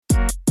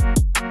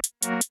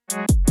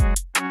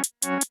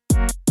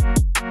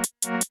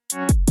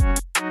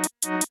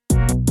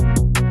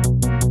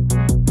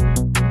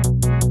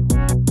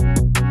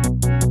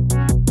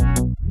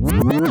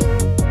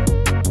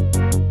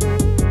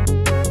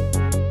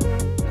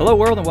Hello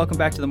world and welcome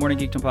back to the Morning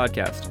Geekdom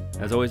podcast.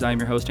 As always, I am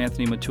your host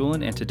Anthony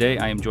Matulin, and today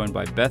I am joined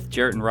by Beth,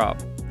 Jarrett, and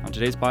Rob. On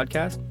today's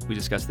podcast, we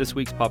discuss this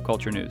week's pop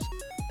culture news.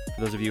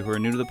 For those of you who are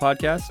new to the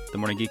podcast, the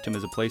Morning Geekdom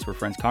is a place where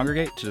friends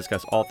congregate to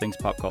discuss all things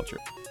pop culture.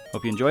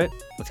 Hope you enjoy it.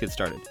 Let's get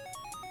started.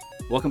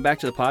 Welcome back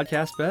to the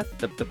podcast, Beth,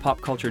 the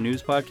pop culture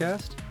news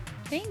podcast.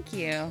 Thank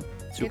you.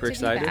 Super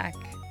excited. Back.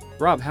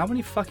 Rob, how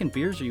many fucking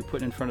beers are you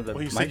putting in front of the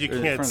Well, you mic? said you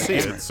can't see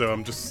camera? it, so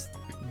I'm just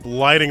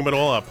lighting them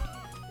all up.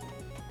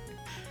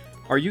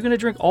 Are you going to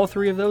drink all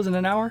three of those in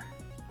an hour?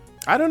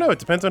 I don't know. It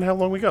depends on how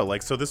long we go.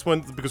 Like, so this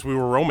one, because we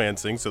were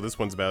romancing, so this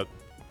one's about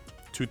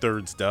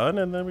 2/3 done,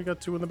 and then we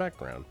got two in the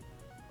background.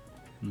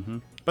 Mm-hmm.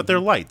 But they're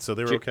light, so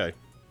they're okay.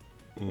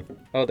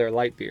 Oh, they're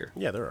light beer.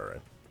 Yeah, they're all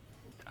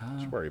right.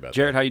 Just worry about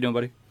Jarrett, how you doing,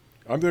 buddy?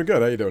 I'm doing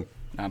good. How you doing?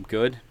 I'm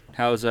good.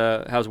 How's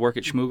work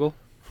at Schmoogle?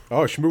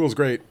 Oh, Schmoogle's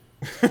great.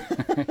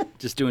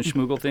 Just doing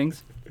Schmoogle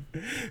things?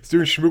 It's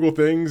doing Schmoogle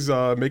things,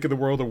 making the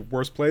world a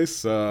worse place,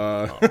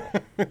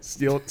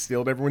 stealing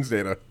everyone's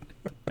data.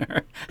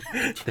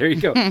 There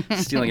you go.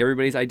 Stealing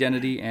everybody's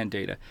identity and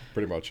data.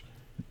 Pretty much.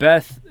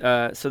 Beth,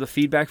 so the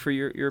feedback for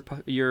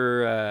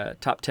your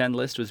top 10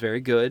 list was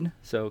very good.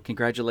 So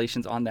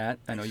congratulations on that.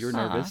 I know you were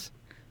nervous.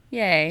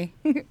 Yay.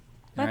 That's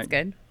right.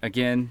 good.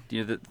 Again,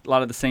 a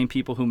lot of the same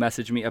people who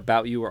messaged me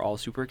about you are all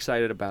super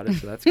excited about it,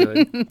 so that's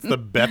good. It's the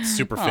Beth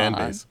super fan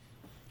base.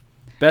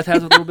 Beth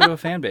has a little bit of a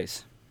fan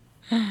base.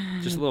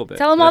 Just a little bit.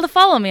 Tell them all to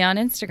follow me on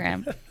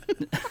Instagram.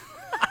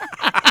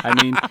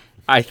 I mean,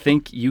 I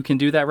think you can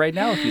do that right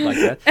now if you'd like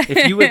that.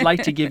 If you would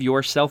like to give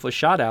yourself a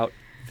shout out,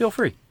 feel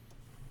free.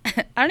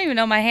 I don't even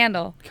know my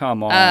handle.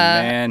 Come on,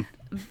 man.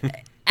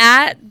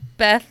 At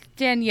Beth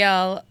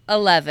Danielle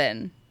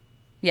 11.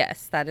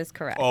 Yes, that is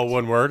correct. All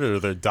one word, or are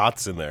there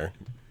dots in there?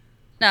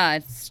 No,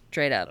 it's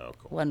straight up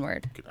cool. one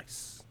word. Good,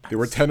 nice. There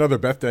were 10 other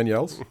Beth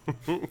Danielles.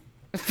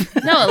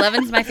 No,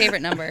 11's my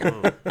favorite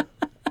number.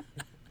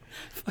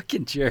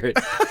 Fucking Jarrett.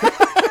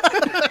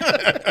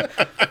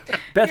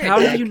 Beth, how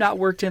have you not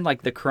worked in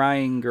like the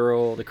crying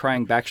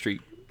Backstreet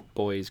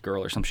Boys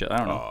girl or some shit? I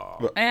don't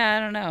know. Yeah, I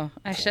don't know.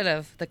 I should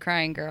have. The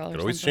crying girl or Could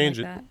always something change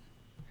like it.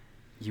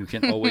 that. You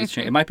can always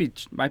change. It might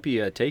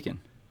be taken.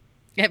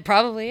 It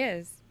probably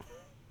is.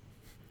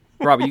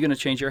 Rob, are you going to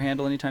change your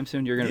handle anytime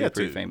soon? You're going to be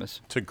pretty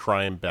famous. To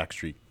crying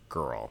Backstreet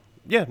Girl.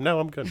 Yeah, no,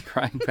 I'm good.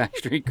 Crying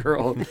Backstreet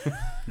Girl.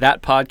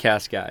 That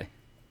podcast guy.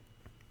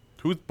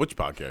 Which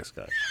podcast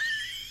guy?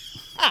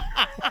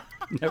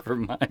 Never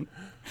mind.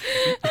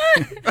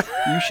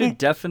 You should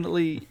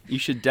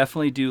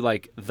definitely do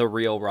like the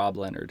real Rob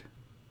Leonard.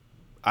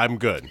 I'm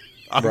good.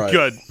 I'm Right.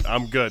 good.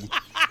 I'm good.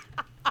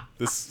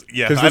 Because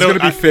Because there's going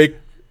to be fake.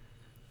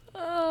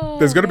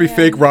 There's going to be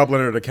fake Rob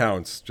Leonard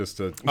accounts just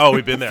to Oh,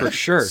 we've been there For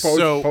sure.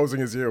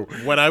 posing as you.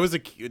 When I was a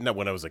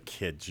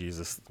kid,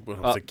 Jesus, when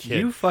I was a kid,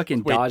 You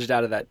fucking Wait, dodged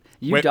out of that.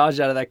 You Wait. dodged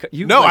out of that.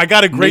 You No, like, I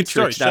got a great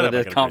story. matrixed Shut out up, of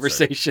I the got a great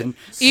story. conversation.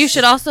 You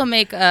should also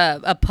make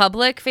a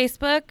public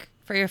Facebook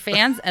for your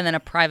fans and then a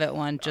private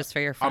one just for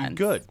your friends. I'm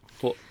good.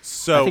 Well,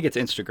 So I think it's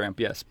Instagram,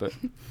 yes, but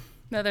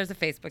No, there's a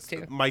Facebook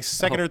too. my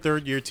second or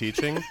third year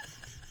teaching,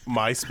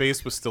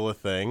 MySpace was still a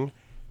thing,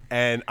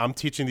 and I'm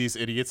teaching these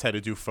idiots how to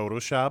do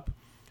Photoshop.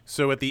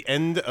 So at the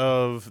end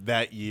of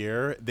that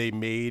year, they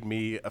made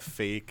me a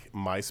fake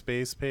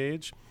MySpace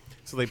page.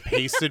 So they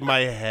pasted my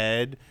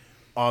head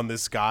on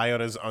this guy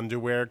on his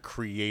underwear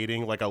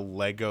creating like a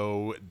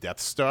Lego Death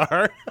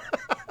Star.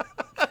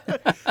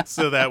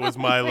 So that was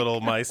my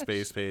little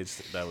MySpace page.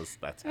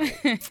 That's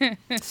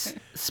how.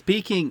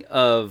 speaking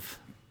of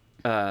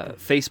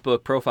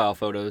Facebook profile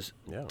photos,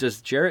 Yeah.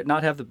 does Jarrett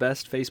not have the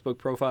best Facebook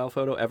profile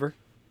photo ever?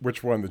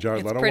 Which one? The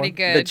Jared It's Leto pretty one?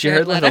 good. The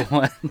Jared Leto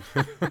one.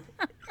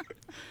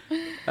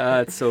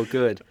 It's so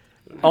good.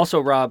 Also,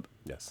 Rob,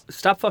 Yes.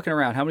 stop fucking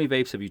around. How many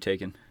vapes have you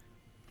taken?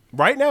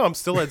 Right now, I'm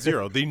still at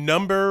 0. The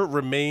number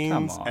remains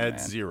Come on, at man.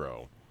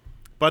 0.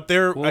 But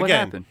they're, Well, what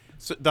again, happened?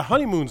 so the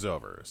honeymoon's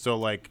over. So,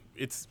 like,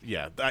 it's,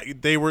 yeah.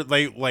 They were,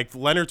 like,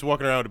 Leonard's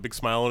walking around with a big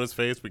smile on his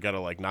face. We got to,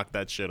 like, knock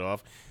that shit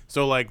off.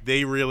 So, like,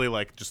 they really,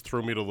 like, just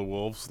threw me to the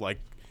wolves, like,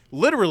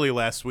 literally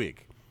last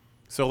week.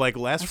 So, like,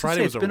 last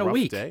Friday was it's been a rough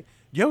week. day.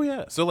 Yo,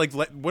 yeah. So, like,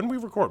 when we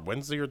record,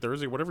 Wednesday or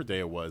Thursday, whatever day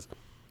it was.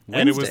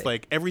 And it was Wednesday.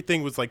 like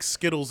everything was like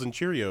Skittles and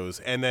Cheerios,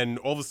 and then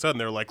all of a sudden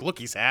they're like, "Look,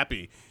 he's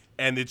happy,"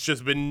 and it's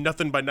just been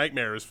nothing but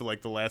nightmares for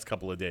like the last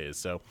couple of days.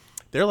 So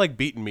they're like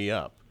beating me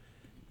up,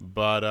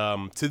 but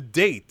to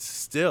date,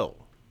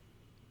 still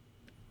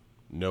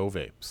no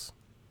vapes.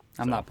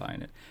 I'm not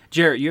buying it.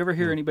 Jarrett, you ever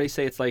hear anybody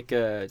say it's like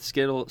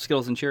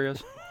Skittles and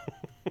Cheerios?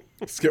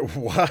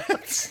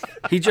 What?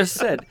 He just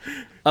said,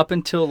 up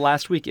until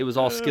last week, it was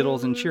all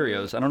Skittles and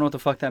Cheerios. I don't know what the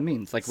fuck that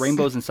means. Like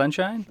rainbows and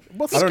sunshine?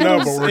 Well, I don't know,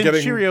 but Skittles we're and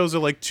getting- Cheerios are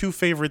like two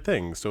favorite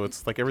things, so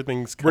it's like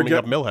everything's coming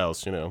up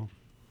Millhouse, you know.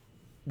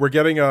 We're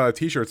getting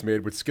T-shirts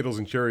made with Skittles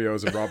and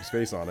Cheerios and Rob's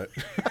face on it.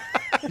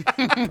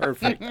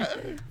 Perfect.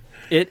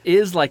 It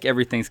is like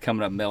everything's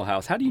coming up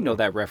Millhouse. How do you know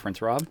that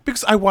reference, Rob?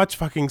 Because I watch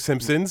fucking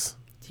Simpsons.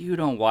 You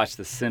don't watch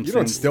The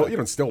Simpsons. You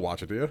don't still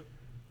watch it, do you?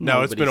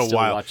 No, it's been a still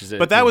while. watches it.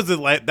 But that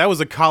was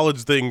a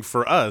college thing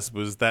for us.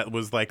 That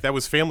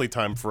was family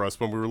time for us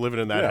when we were living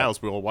in that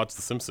house. We all watched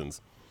The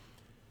Simpsons.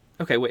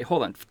 Okay, wait,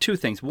 hold on. Two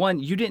things.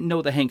 One, you didn't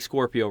know the Hank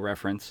Scorpio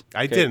reference.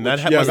 I didn't.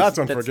 That's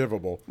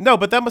unforgivable. No,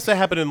 but that must have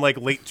happened in like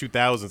late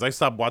 2000s. I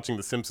stopped watching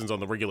The Simpsons on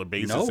the regular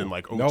basis in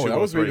like 02, No, that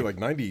was 03. maybe like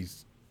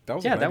 90s. That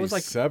was that was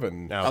like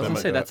 97. No, I was gonna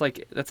say that's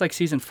like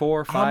season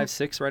 4, 5,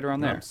 6, right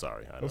around there. I'm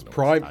sorry. I That was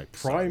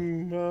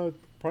don't know.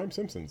 prime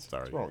Simpsons.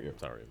 Sorry. What's wrong with you?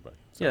 Sorry, everybody.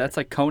 Yeah, that's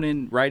like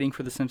Conan writing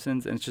for The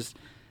Simpsons, and it's just.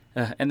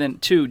 And then,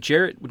 two,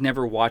 Jarrett would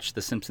never watch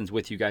The Simpsons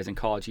with you guys in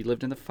college. He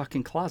lived in the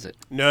fucking closet.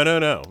 No.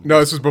 No,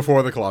 this was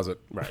before the closet.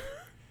 Right.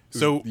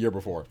 So the year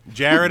before.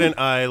 Jarrett and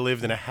I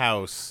lived in a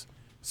house,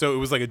 so it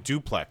was like a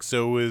duplex.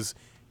 So it was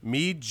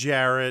me,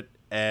 Jarrett,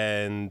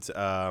 and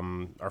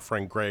our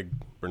friend Greg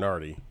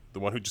Bernardi, the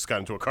one who just got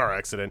into a car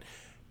accident,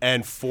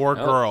 and 4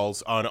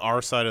 girls on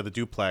our side of the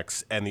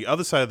duplex, and the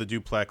other side of the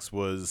duplex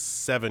was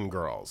 7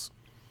 girls.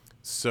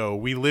 So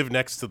we lived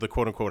next to the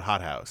quote-unquote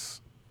hot house.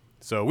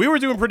 So we were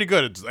doing pretty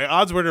good. The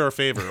odds were in our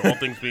favor, all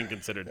things being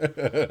considered.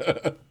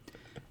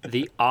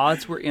 The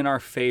odds were in our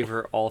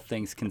favor, all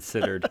things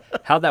considered.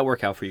 How'd that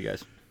work out for you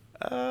guys?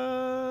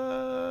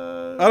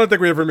 I don't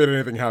think we ever made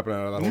anything happen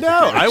out of that.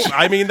 No,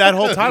 I mean, that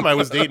whole time I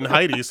was dating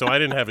Heidi, so I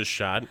didn't have a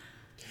shot.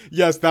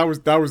 Yes, that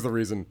was the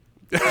reason.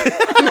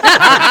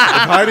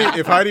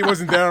 if Heidi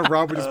wasn't there,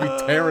 Rob would just be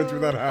tearing through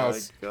that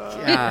house.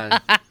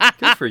 God.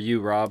 Good for you,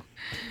 Rob.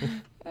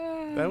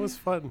 That was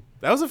fun.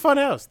 That was a fun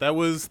house. That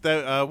was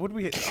that. What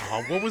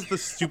was the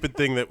stupid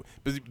thing that?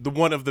 The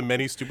one of the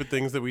many stupid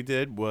things that we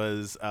did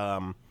was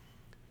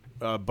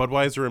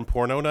Budweiser and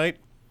porno night.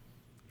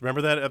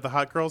 Remember that at the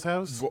hot girl's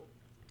house?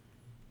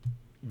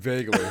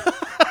 Vaguely.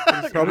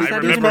 I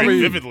remember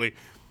it vividly.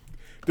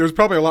 There was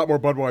probably a lot more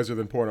Budweiser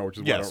than porno, which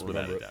is why I Yes, don't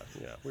without remember a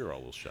it. doubt. Yeah, we were all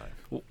a little shy.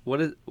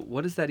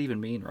 What does that even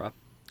mean, Rob?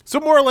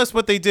 So more or less,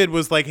 what they did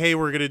was like, "Hey,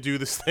 we're gonna do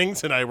this thing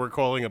tonight. We're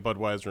calling it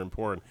Budweiser and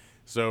porn."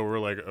 So we're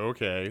like,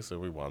 "Okay." So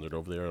we wandered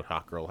over there at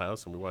Hot Girl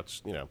House and we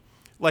watched,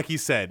 like he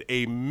said,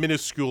 a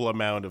minuscule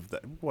amount of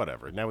that.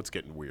 Whatever. Now it's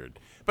getting weird.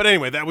 But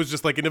anyway, that was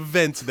just like an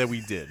event that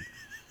we did.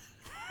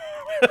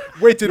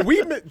 Wait,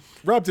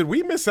 Rob, did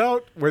we miss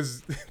out?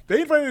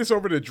 They invited us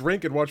over to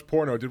drink and watch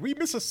porno. Did we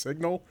miss a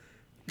signal?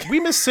 We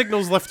miss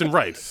signals left and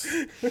right.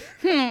 Oh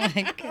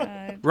my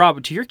God.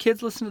 Rob, do your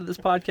kids listen to this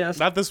podcast?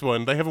 Not this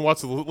one. They haven't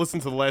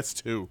listened to the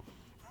last 2.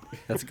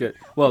 That's good.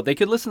 Well, they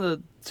could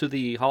listen to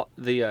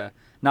the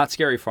Not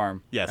Scary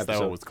Farm. Yes, episode.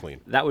 that one was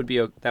clean. That would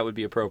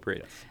be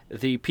appropriate.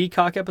 Yes. The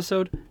Peacock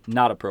episode,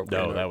 not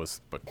appropriate. No, that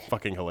was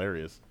fucking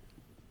hilarious.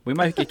 We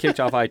might get kicked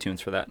off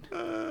iTunes for that.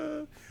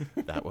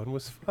 That one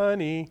was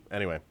funny.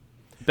 Anyway,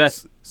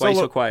 Beth, why are you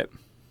so quiet?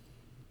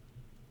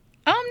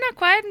 Oh, I'm not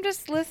quiet. I'm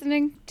just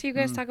listening to you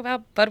guys talk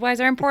about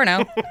Budweiser and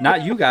porno.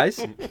 Not you guys.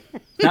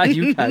 Not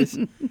you guys.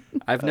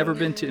 I've never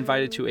been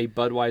invited to a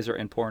Budweiser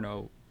and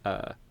porno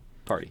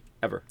party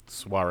ever.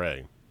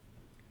 Soiree.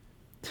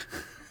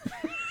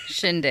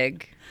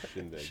 Shindig.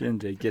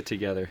 Shindig. Get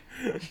together.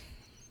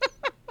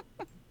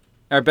 All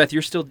right, Beth,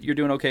 you're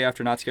doing okay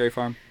after Not Scary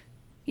Farm?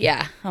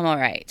 Yeah, I'm all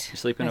right. You're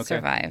sleeping okay?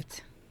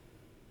 Survived.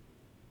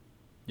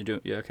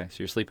 Okay. So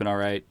you're sleeping all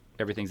right.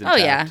 Everything's intact.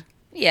 Oh yeah,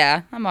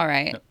 yeah, I'm all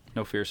right.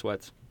 No fear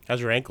sweats.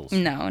 How's your ankles?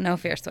 No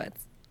fear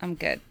sweats. I'm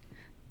good.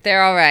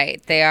 They're all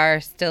right. They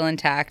are still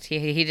intact.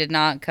 He did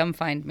not come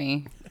find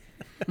me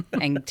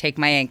and take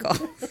my ankle.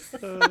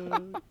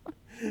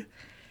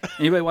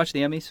 Anybody watch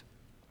the Emmys?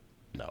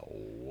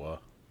 No.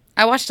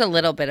 I watched a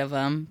little bit of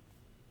them.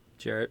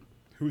 Jarrett?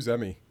 Who's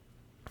Emmy?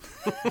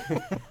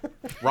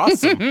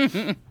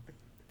 Rossum.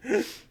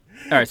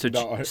 All right, so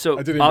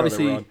I didn't even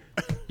obviously know they were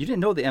on. You didn't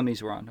know the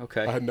Emmys were on.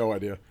 Okay. I had no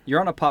idea. You're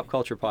on a pop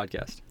culture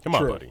podcast. Come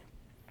on, True. buddy.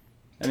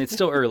 I mean, it's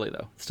still early,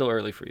 though. It's still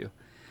early for you.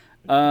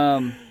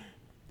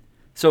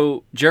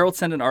 So Gerald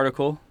sent an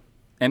article.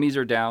 Emmys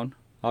are down.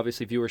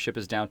 Obviously, viewership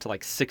is down to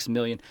like 6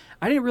 million.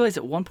 I didn't realize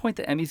at one point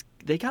the Emmys,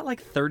 they got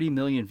like 30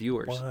 million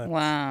viewers. What?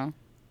 Wow.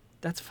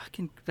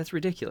 That's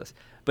ridiculous.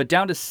 But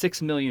down to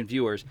 6 million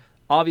viewers.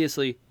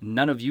 Obviously,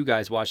 none of you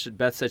guys watched it.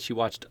 Beth said she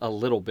watched a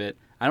little bit.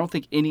 I don't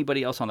think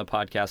anybody else on the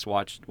podcast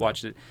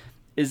watched it.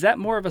 Is that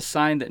more of a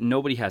sign that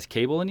nobody has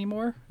cable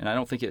anymore? And I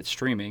don't think it's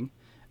streaming.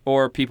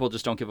 Or people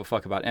just don't give a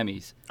fuck about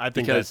Emmys? I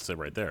think that's it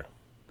right there.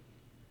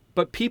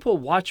 But people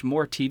watch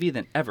more TV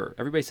than ever.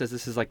 Everybody says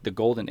this is like the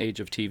golden age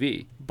of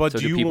TV. But so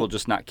do people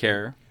just not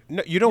care?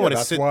 No, you don't want to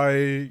That's sit.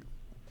 why.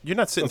 You're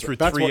not sitting through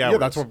That's 3 why, hours. yeah,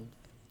 that's what.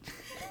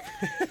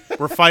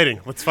 We're fighting.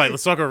 Let's fight.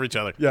 Let's talk over each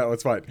other. Yeah,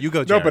 let's fight. You go,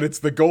 No, Jared. but it's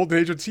the golden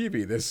age of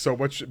TV. There's so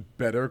much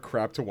better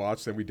crap to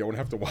watch that we don't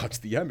have to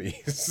watch the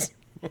Emmys.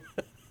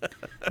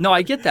 No,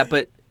 I get that,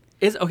 but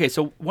okay.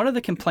 So one of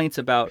the complaints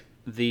about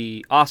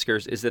the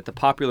Oscars is that the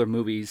popular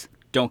movies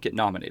don't get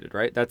nominated,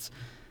 right? That's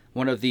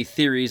one of the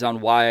theories on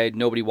why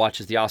nobody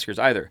watches the Oscars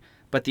either.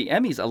 But the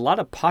Emmys, a lot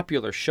of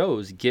popular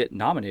shows get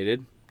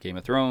nominated. Game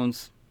of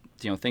Thrones,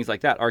 things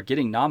like that are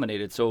getting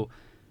nominated. So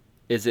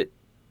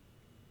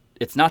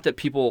it's not that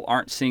people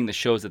aren't seeing the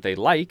shows that they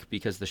like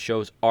because the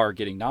shows are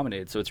getting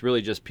nominated. So it's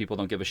really just people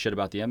don't give a shit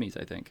about the Emmys,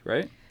 I think,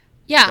 right?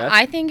 Yeah, Beth?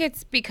 I think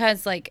it's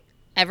because like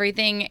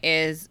everything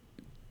is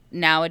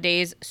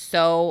nowadays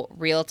so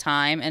real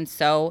time and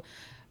so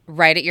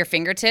right at your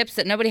fingertips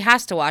that nobody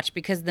has to watch,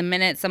 because the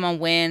minute someone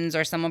wins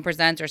or someone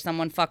presents or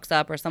someone fucks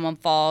up or someone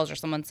falls or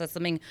someone says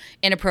something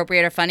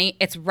inappropriate or funny,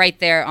 it's right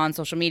there on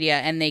social media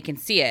and they can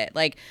see it.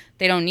 Like,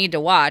 they don't need to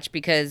watch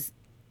because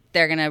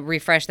they're going to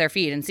refresh their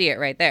feed and see it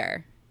right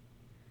there.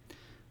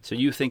 So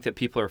you think that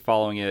people are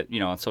following it,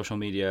 on social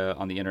media,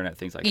 on the internet,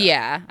 things like that?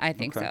 Yeah, I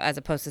think so, as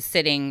opposed to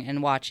sitting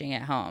and watching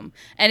at home.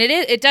 And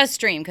it does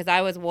stream, because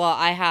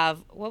I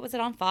have, what was it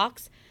on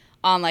Fox?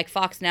 On like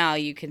Fox Now,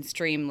 you can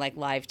stream like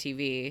live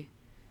TV,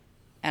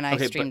 and I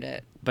streamed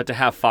it. But to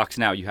have Fox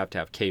Now, you have to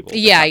have cable.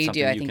 Yeah, you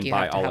do. I think you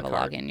have to have a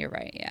login. You're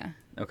right. Yeah.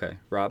 Okay,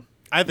 Rob.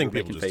 I think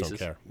people just don't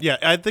care. Yeah,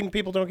 I think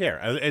people don't care.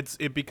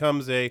 It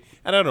becomes and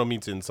I don't mean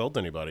to insult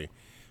anybody,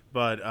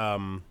 but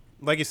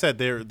like you said,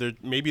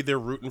 maybe they're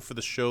rooting for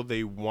the show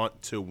they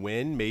want to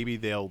win. Maybe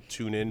they'll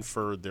tune in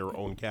for their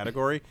own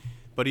category,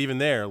 but even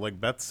there, like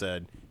Beth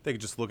said, they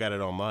could just look at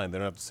it online. They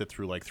don't have to sit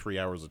through like 3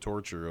 hours of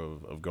torture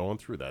of going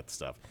through that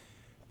stuff.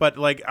 But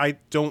like, I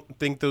don't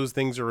think those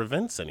things are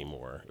events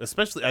anymore.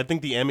 Especially, I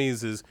think the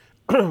Emmys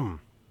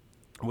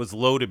was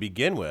low to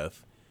begin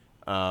with.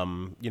 I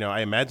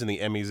imagine the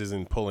Emmys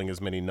isn't pulling as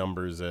many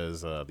numbers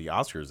as the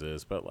Oscars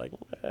is, but like,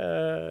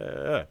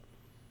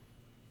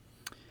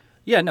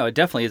 yeah, no, it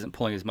definitely isn't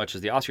pulling as much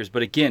as the Oscars.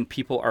 But again,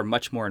 people are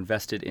much more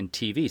invested in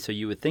TV, so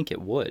you would think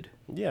it would.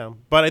 Yeah,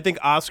 but I think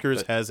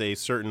Oscars has a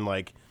certain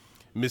like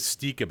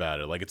mystique about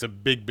it. Like, it's a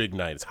big, big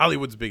night. It's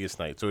Hollywood's biggest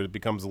night, so it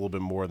becomes a little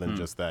bit more than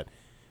just that.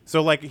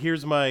 So, like,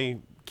 here's my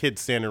kid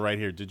standing right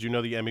here. Did you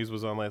know the Emmys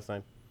was on last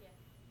night? Yeah.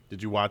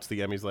 Did you watch the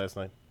Emmys last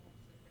night?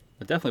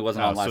 It definitely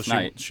wasn't on last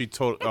night. She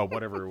told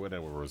whatever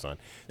was on.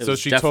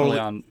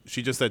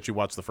 She just said she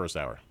watched the first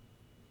hour.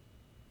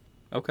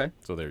 Okay.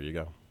 So there you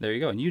go. There you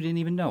go. And you didn't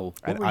even know.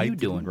 What were you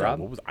doing,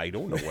 Rob? I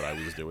don't know what I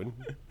was doing.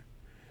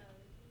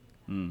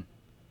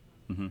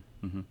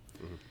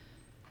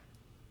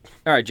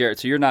 All right, Jarrett.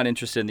 So you're not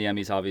interested in the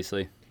Emmys,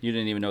 obviously. You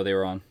didn't even know they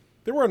were on.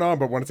 They weren't on,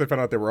 but once I found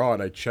out they were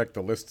on, I checked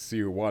the list to see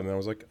who won, and I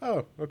was like,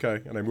 oh,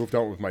 okay. And I moved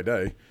on with my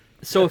day.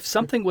 So if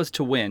something was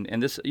to win,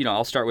 and this,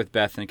 I'll start with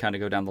Beth and kind of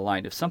go down the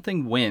line. If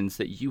something wins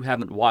that you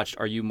haven't watched,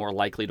 are you more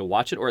likely to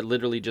watch it, or it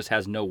literally just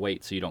has no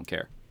weight, so you don't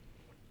care?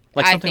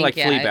 Like something like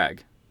Fleabag,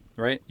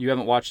 right? You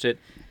haven't watched it.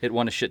 It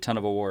won a shit ton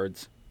of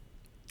awards.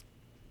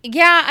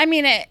 Yeah, I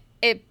mean, it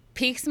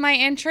piques my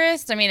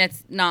interest. I mean,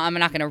 I'm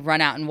not going to run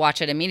out and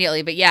watch it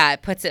immediately, but yeah,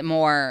 it puts it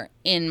more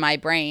in my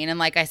brain. And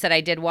like I said, I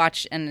did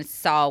watch and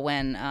saw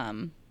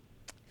when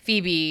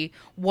Phoebe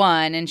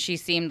won, and she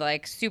seemed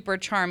like super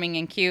charming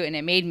and cute, and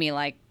it made me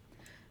like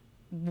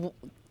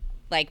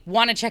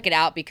want to check it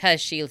out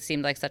because she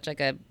seemed like such like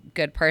a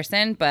good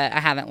person, but I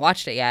haven't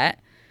watched it yet.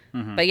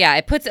 Mm-hmm. But yeah,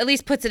 it at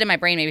least puts it in my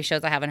brain, maybe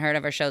shows I haven't heard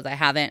of or shows I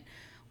haven't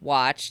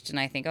watched, and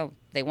I think, oh,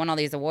 they won all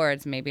these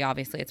awards, maybe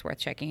obviously it's worth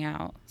checking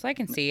out. So I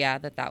can see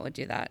that would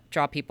do that,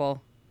 draw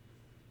people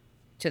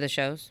to the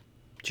shows.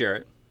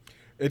 Jarrett.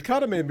 It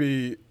kind of made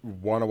me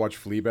want to watch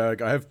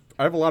Fleabag. I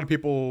have a lot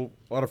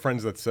of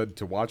friends that said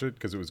to watch it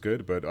because it was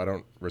good, but I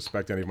don't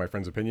respect any of my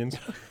friends' opinions.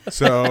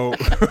 So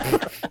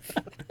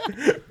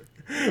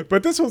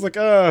but this was like,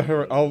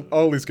 I'll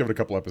at least give it a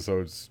couple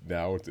episodes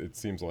now. It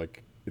seems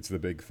like it's the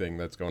big thing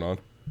that's going on.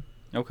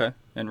 Okay.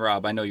 And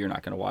Rob, I know you're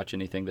not going to watch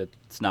anything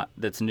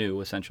that's new,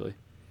 essentially.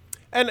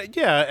 And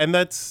yeah, and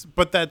that's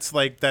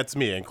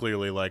me, and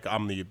clearly like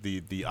I'm the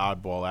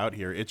oddball out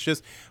here. It's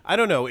just, I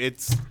don't know,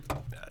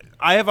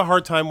 I have a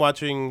hard time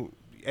watching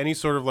any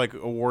sort of like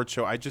award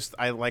show. I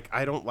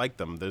don't like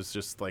them. There's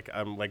just like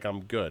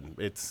I'm good.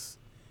 It's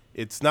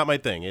not my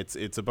thing.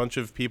 It's a bunch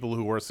of people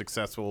who are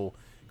successful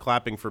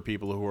clapping for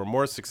people who are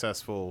more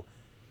successful,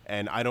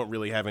 and I don't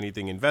really have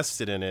anything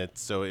invested in it,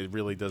 so it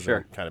really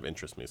doesn't kind of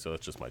interest me. So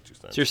that's just my 2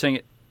 cents. So you're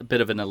saying a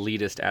bit of an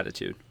elitist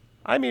attitude.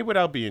 I mean,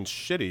 without being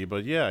shitty,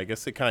 but yeah, I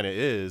guess it kind of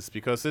is,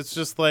 because it's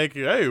just like,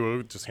 hey,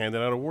 we're just handing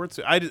out awards.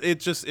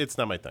 It's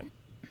not my thing.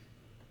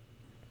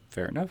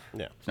 Fair enough.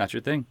 Yeah. It's not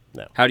your thing.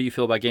 No. How do you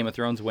feel about Game of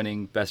Thrones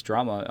winning Best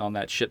Drama on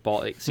that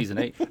shitball season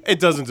 8? It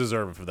doesn't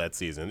deserve it for that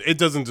season. It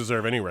doesn't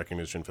deserve any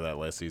recognition for that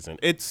last season.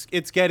 It's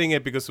getting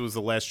it because it was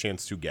the last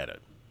chance to get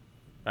it.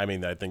 I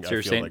mean, I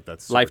feel like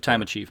that's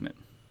lifetime achievement.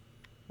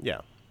 Yeah.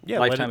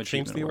 Lifetime let it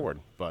change achievement the award.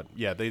 But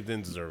yeah, they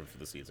didn't deserve it for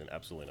the season.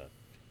 Absolutely not.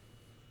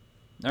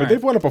 But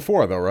they've won it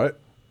before, though, right?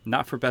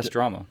 Not for Best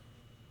Drama.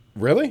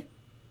 Really?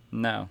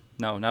 No,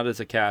 not as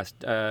a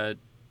cast. I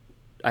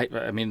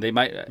mean, they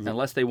might,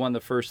 unless they won the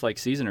first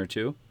season or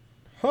 2.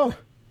 Huh.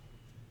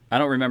 I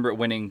don't remember it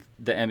winning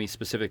the Emmy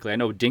specifically. I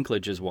know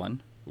Dinklage has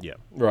won. Yeah.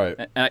 Right.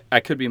 I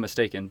could be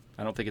mistaken.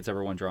 I don't think it's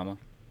ever won drama.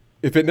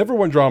 If it never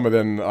won drama,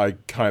 then I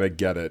kind of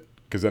get it,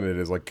 because then it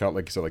is like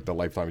you said, like the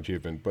lifetime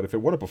achievement. But if it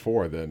won it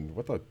before, then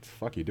what the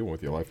fuck are you doing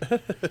with your life?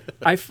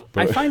 I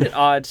find it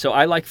odd. So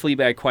I like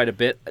Fleabag quite a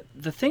bit.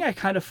 The thing I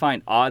kind of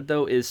find odd,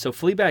 though, is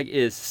Fleabag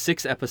is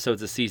 6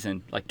 episodes a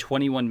season, like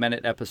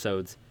 21-minute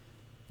episodes.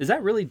 Is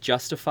that really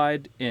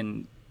justified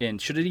in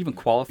should it even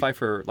qualify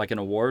for like an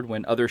award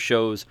when other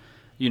shows,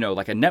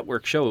 like a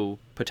network show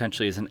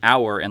potentially is an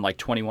hour and like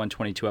 21,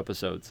 22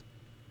 episodes.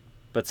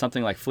 But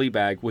something like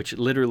Fleabag, which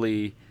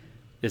literally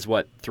is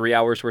 3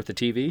 hours worth of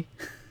TV,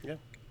 Yeah.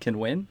 can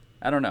win?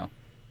 I don't know.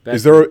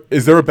 Is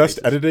there a best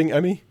editing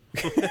Emmy?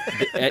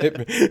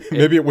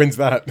 Maybe it wins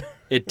that.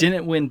 It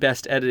didn't win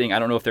best editing. I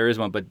don't know if there is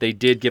one, but they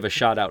did give a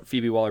shout out.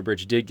 Phoebe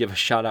Waller-Bridge did give a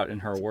shout out in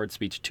her award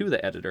speech to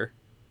the editor.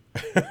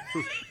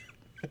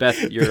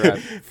 Beth, you're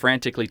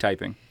frantically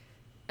typing.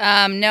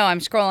 No, I'm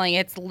scrolling.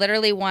 It's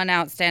literally won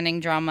Outstanding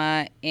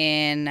Drama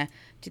in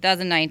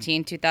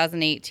 2019,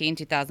 2018,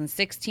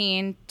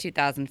 2016,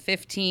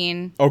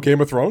 2015. Oh,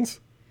 Game of Thrones?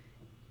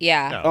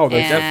 Yeah. Oh,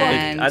 that's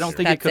And I don't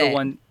think it that's could have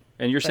won.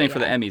 And you're saying for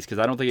the yeah. Emmys, because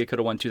I don't think it could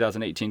have won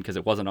 2018 because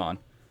it wasn't on.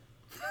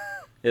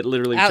 It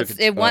literally took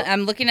It won,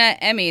 I'm looking at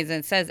Emmys and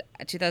it says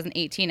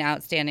 2018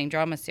 Outstanding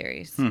Drama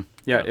Series.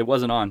 Yeah, it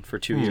wasn't on for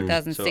 2 years.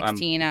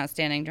 2016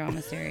 Outstanding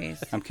Drama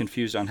Series. I'm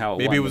confused on how it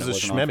Maybe won it was when a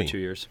wasn't on for shmemmy. 2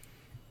 years.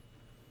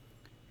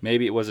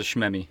 Maybe it was a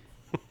shmemmy.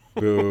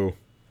 Boo.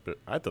 But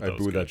I thought I that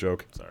was booed good. that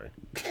joke. Sorry.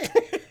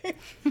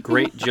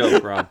 Great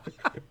joke, Rob.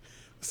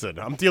 Listen,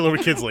 I'm dealing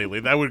with kids lately.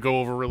 That would go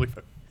over really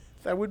fast.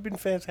 That would have been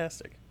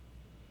fantastic.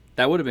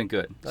 That would have been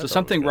good. So thought it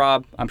something, was good.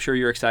 Rob, I'm sure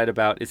you're excited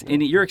about.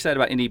 You're excited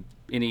about any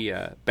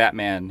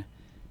Batman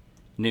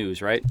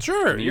news, right?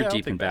 Sure. I mean, you're yeah, I'll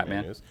deep take in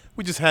Batman. news.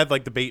 We just had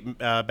like the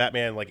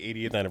Batman like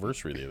 80th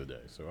anniversary the other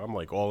day, so I'm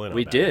like all in.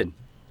 We on Batman. did.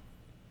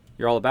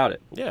 You're all about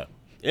it. Yeah.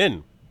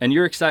 In. And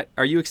you're excited.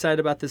 Are you excited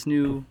about this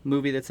new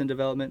movie that's in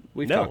development?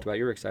 We've No. talked about it.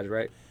 You're excited,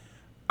 right?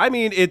 I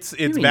mean, it's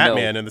mean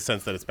Batman no? in the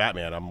sense that it's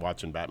Batman. I'm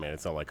watching Batman.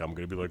 It's not like I'm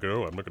going to be like,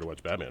 oh, I'm not going to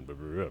watch Batman,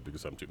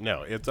 because I'm too.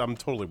 No, I'm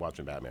totally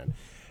watching Batman.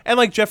 And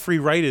like Jeffrey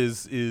Wright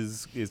is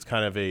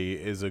kind of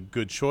a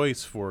good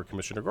choice for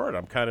Commissioner Gordon.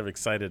 I'm kind of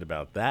excited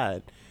about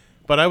that.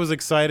 But I was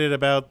excited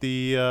about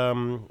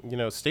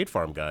the State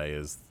Farm guy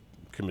as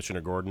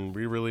Commissioner Gordon.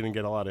 We really didn't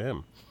get a lot of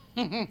him.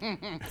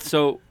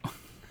 So,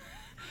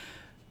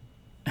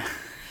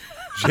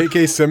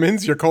 J.K.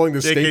 Simmons? You're calling the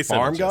J.K. State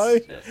Farm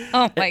Simmons, guy? yes.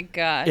 Oh my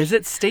gosh. is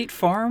it State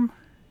Farm?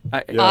 Is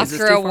it State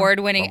Oscar Farm?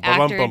 award-winning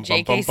actor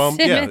J.K. Simmons.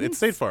 Yeah, it's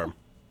State Farm.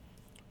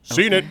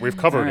 Seen it. We've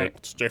covered All right. it.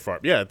 It's State Farm.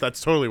 Yeah,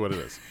 that's totally what it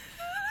is.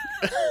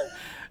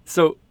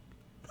 So,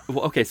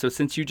 well, okay. So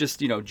since you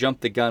just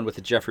jumped the gun with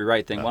the Jeffrey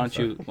Wright thing, why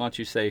don't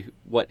you say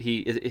what he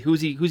is?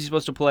 Who's he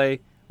supposed to play?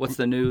 What's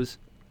the news?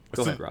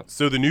 Go ahead, Rob.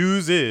 So the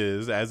news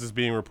is, as is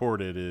being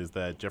reported, is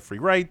that Jeffrey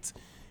Wright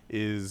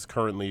is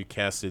currently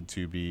casted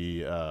to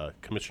be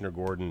Commissioner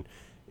Gordon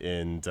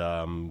in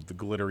the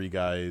Glittery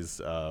Guy's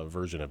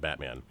version of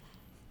Batman.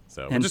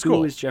 So, And which is who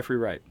cool. is Jeffrey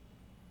Wright?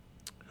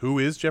 Who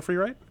is Jeffrey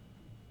Wright?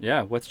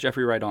 Yeah, what's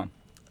Jeffrey Wright on?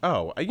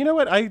 Oh, you know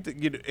what?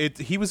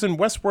 He was in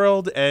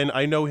Westworld, and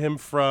I know him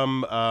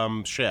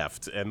from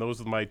Shaft, and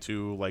those are my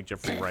two like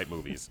Jeffrey Wright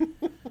movies.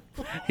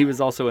 He was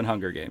also in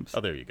Hunger Games.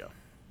 Oh, there you go.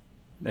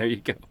 There you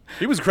go.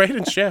 He was great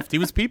in Shaft. He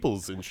was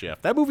Peoples in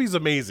Shaft. That movie's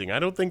amazing. I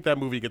don't think that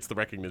movie gets the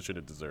recognition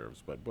it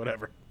deserves, but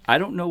whatever. I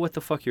don't know what the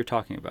fuck you're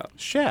talking about.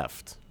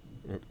 Shaft.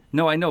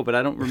 No, I know, but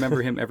I don't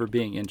remember him ever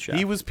being in Shaft.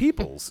 He was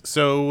Peoples.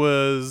 So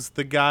was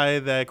the guy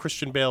that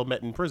Christian Bale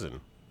met in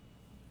prison.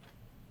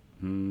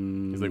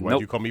 He's like, why do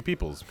nope. you call me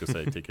Peoples? Because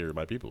I take care of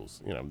my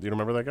peoples. Do you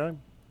remember that guy?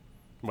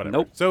 Whatever.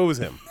 Nope. So it was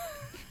him.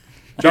 That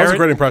was a Jarrett?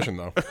 great impression,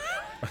 though.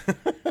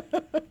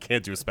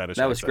 Can't do a Spanish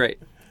That was accent. great.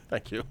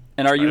 Thank you.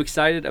 And are you Tried.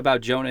 excited about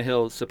Jonah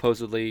Hill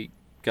supposedly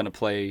going to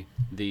play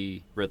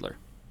the Riddler?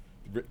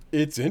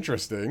 It's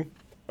interesting.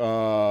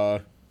 Yeah,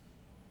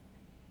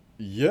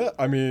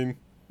 I mean,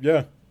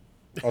 yeah,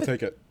 I'll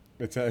take it.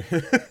 It's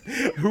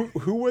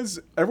who was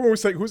everyone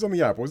was saying who's on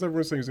the app? What was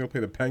everyone saying he was going to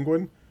play the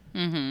Penguin?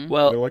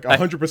 Well, They're like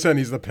 100%.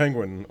 He's the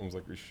Penguin. I was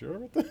like, "We sure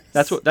about this?"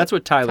 that's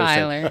what Tyler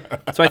Tyler.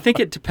 said. So I think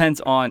it depends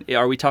on: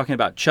 are we talking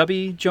about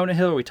chubby Jonah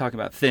Hill, or are we talking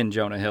about thin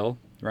Jonah Hill?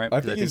 Right?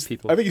 I 'Cause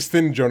think he's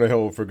thin Jonah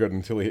Hill for good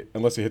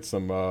unless he hits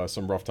some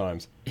rough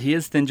times. he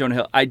is thin Jonah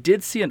Hill. I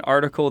did see an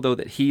article though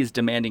that he is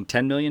demanding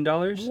 $10 million,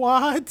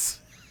 What?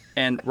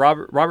 and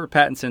Robert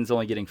Pattinson's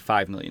only getting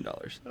 $5 million.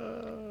 Oh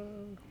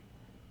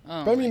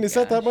But I mean, my is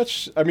that gosh.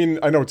 much? I mean,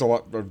 I know it's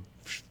a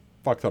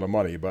fuck ton of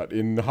money, but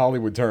in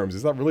Hollywood terms,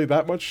 is that really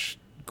that much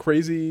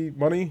crazy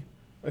money?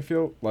 I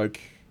feel like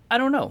I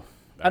don't know.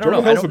 I don't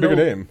Jonah know. I Hill's don't a bigger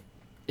know. name.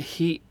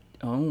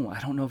 I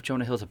don't know if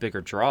Jonah Hill's a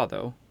bigger draw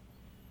though.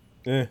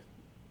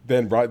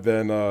 Than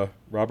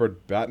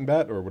Robert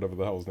Battenbat or whatever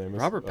the hell his name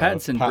is. Robert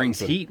Pattinson brings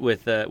Pattinson. heat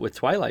with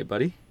Twilight,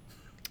 buddy.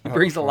 He Oh,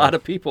 brings a lot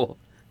of people.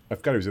 I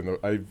forgot he was in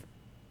the.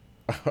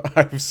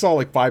 I saw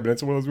like 5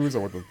 minutes of one of those movies. I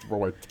went to throw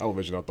my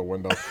television out the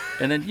window.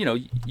 And then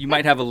you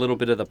might have a little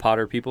bit of the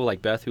Potter people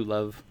like Beth who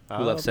love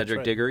that's Cedric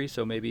right. Diggory.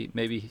 So maybe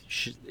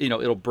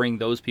it'll bring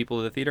those people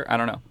to the theater. I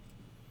don't know.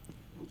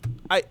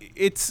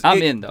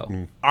 I'm in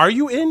though. Are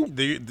you in?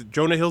 The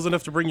Jonah Hill's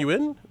enough to bring you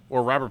in,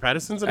 or Robert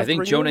Pattinson's enough I to think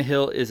bring Jonah you in?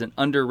 Hill is an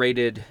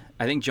underrated.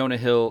 I think Jonah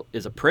Hill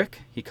is a prick.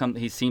 He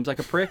seems like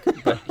a prick,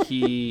 but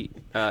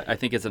I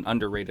think is an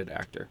underrated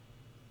actor.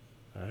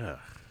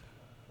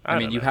 I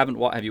mean, don't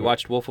know. have you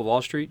watched Wolf of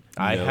Wall Street?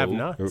 I have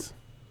No. not.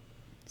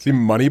 See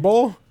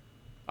Moneyball?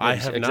 I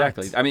have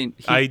exactly. not. I mean,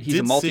 I he's a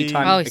did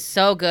multi-time. Oh, he's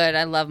so good.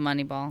 I love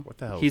Moneyball. What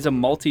the hell? He's a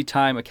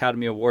multi-time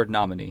Academy Award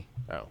nominee.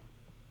 Oh.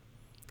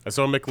 I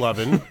saw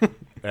McLovin,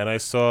 and I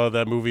saw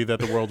that movie that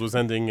the world was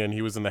ending, and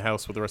he was in the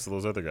house with the rest of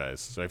those other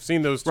guys. So I've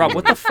seen those two. Rob,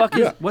 what the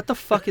movies.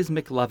 fuck is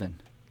McLovin?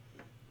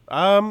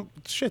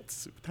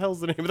 Shit. What the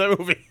hell's the name of that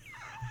movie?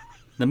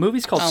 The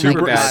movie's called Oh my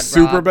God, Superbad.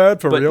 Rob.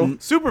 Superbad for But real? n-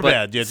 Superbad.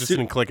 Yeah, it just Su-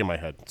 didn't click in my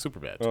head.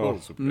 Superbad. Total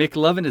Superbad.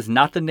 McLovin is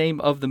not the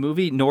name of the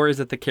movie, nor is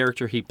it the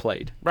character he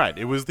played. Right.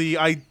 It was the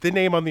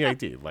name on the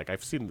ID. Like,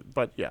 I've seen,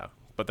 but yeah.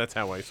 But that's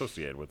how I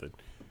associate with it.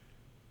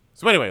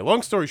 So anyway,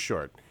 long story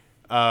short,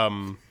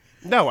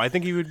 no, I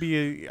think he would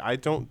be. I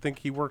don't think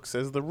he works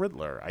as the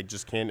Riddler. I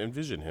just can't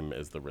envision him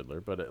as the Riddler.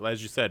 But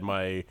as you said,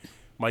 my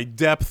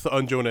depth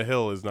on Jonah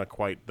Hill is not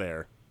quite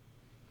there.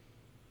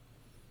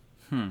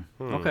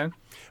 Okay.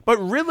 But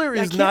Riddler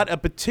is not a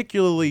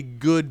particularly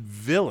good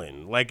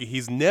villain. Like,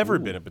 he's never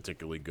been a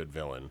particularly good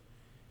villain.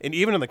 And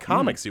even in the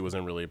comics, he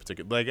wasn't really a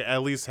particular, like,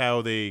 at least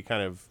how they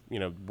kind of,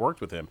 worked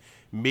with him.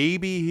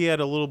 Maybe he had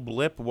a little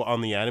blip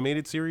on the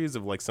animated series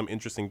of, like, some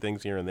interesting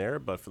things here and there.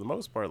 But for the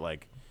most part,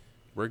 like,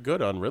 we're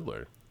good on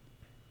Riddler.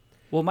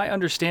 Well, my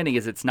understanding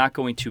is it's not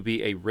going to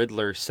be a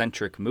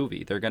Riddler-centric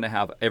movie. They're going to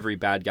have every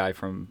bad guy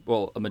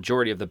a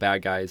majority of the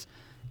bad guys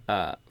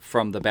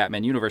from the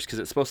Batman universe, because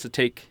it's supposed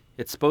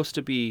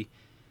to be,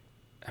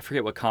 I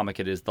forget what comic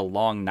it is, The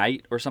Long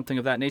Night or something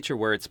of that nature,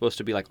 where it's supposed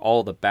to be like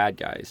all the bad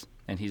guys,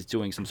 and he's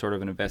doing some sort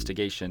of an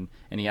investigation,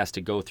 and he has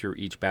to go through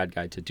each bad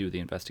guy to do the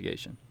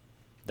investigation.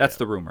 That's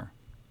the rumor.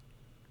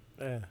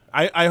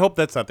 I hope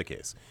that's not the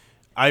case.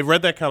 I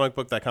read that comic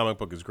book. That comic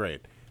book is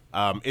great.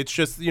 It's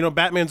just,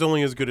 Batman's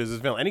only as good as his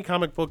villain. Any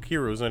comic book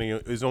hero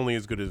is only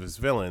as good as his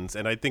villains.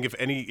 And I think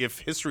if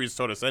history has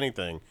taught us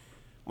anything,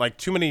 like,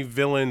 too many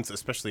villains,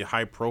 especially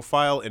high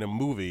profile, in a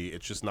movie,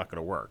 it's just not going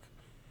to work.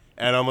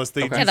 And unless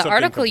they do Yeah, the something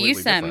article you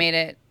completely sent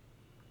different.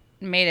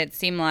 made it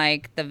seem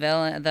like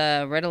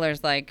the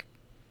Riddler's like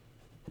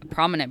a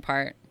prominent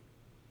part.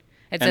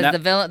 It And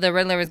says the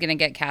Riddler was going to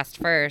get cast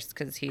first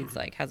because he's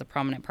like has a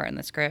prominent part in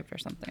the script or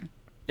something.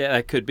 Yeah,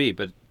 that could be,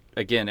 but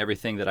again,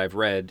 everything that I've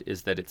read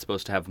is that it's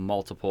supposed to have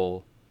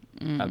multiple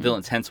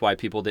villains, hence why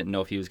people didn't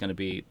know if he was going to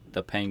be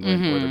the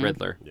Penguin or the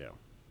Riddler. Yeah.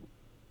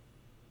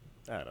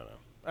 I don't know.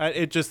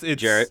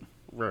 It's Jarrett?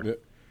 Right.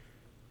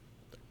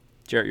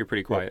 Jarrett, you're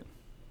pretty quiet.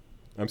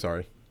 I'm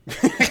sorry.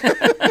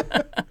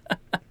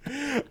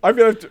 I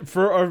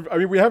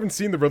mean, we haven't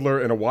seen the Riddler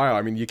in a while.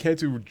 I mean, you can't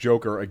do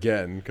Joker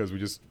again because we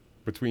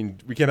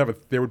can't have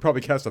they would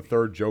probably cast a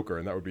third Joker,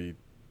 and that would be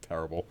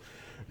terrible.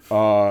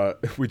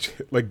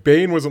 Like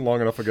Bane wasn't long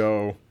enough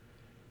ago.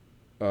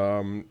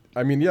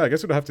 I mean, yeah, I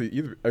guess it would have to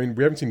either. I mean,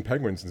 we haven't seen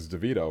Penguin since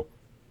DeVito,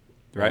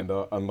 Right.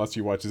 And, unless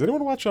you watch, does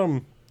anyone watch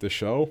the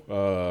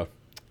show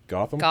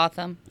Gotham?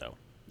 No.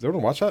 Does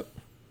everyone watch that?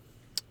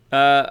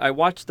 I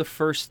watched the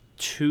first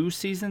 2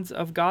 seasons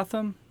of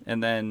Gotham,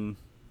 and then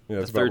Yeah,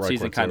 the that's about third right,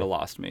 season Quincy. kind of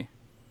lost me.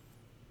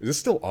 Is this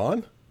still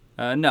on?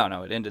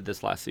 No, it ended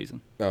this last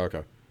season. Oh,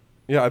 okay.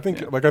 Yeah, I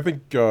think Yeah. I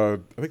think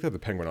they had the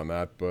Penguin on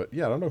that, but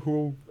yeah, I don't know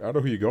who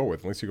you go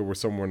with, unless you go with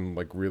someone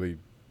like really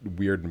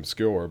weird and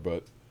obscure,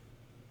 but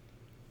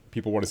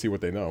people want to see what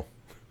they know.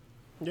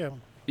 Yeah.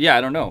 Yeah,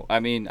 I don't know. I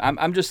mean,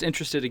 I'm just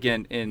interested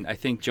again in, I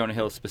think Jonah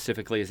Hill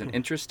specifically is an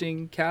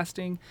interesting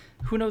casting.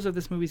 Who knows if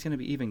this movie's going to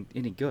be even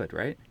any good,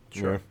 right?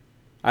 Sure. Yeah.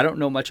 I don't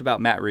know much about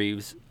Matt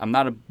Reeves. I'm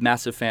not a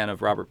massive fan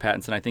of Robert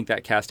Pattinson. I think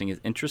that casting is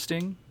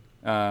interesting.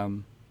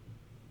 So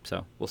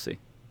we'll see.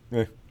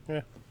 Yeah.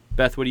 Yeah.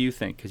 Beth, what do you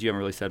think? Because you haven't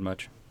really said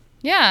much.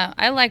 Yeah,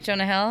 I like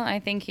Jonah Hill. I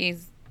think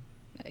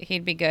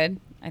he'd be good.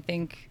 I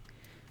think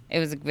it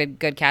was a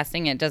good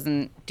casting. It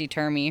doesn't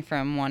deter me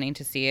from wanting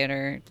to see it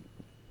or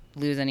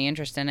lose any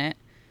interest in it.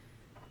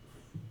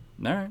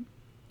 All right.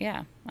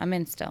 Yeah, I'm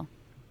in still.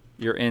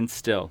 You're in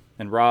still.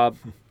 And Rob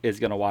is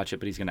going to watch it,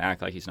 but he's going to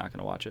act like he's not going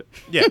to watch it.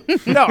 Yeah.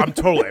 No, I'm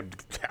totally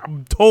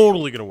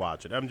going to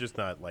watch it. I'm just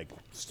not, like,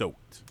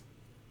 stoked.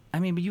 I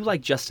mean, but you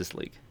like Justice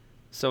League.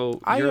 So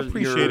I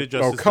appreciated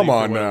Justice League. come for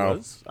on what now.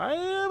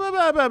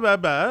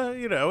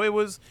 It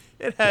was.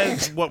 It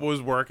had what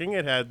was working.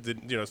 It had,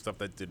 stuff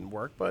that didn't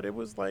work, but it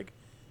was like,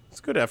 it's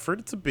good effort.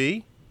 It's a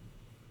B.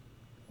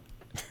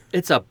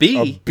 It's a B.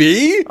 A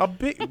B? A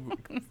B.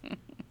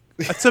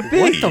 It's a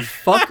B. What the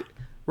fuck?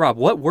 Rob,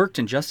 what worked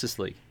in Justice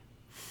League?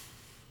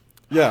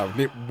 Yeah,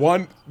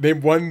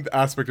 name one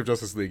aspect of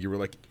Justice League you were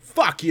like,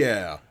 fuck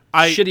yeah.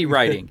 Shitty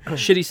writing,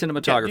 shitty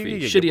cinematography,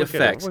 shitty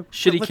effects,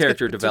 shitty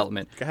character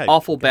development,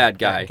 awful bad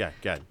guy. Go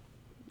ahead.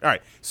 All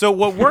right. So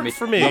what worked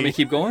for me? Want me to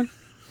keep going?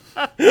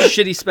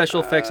 Shitty special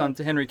effects on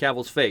Henry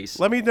Cavill's face.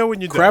 Let me know when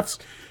you're done.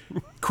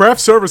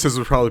 Craft services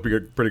would probably be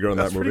pretty good on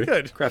that movie. Pretty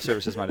good. Craft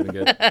services might have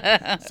been good.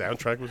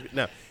 Soundtrack was good.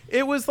 No,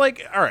 it was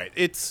like, all right.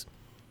 It's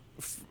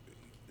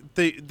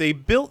they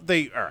built. All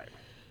right.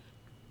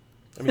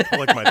 Let me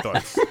collect my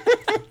thoughts.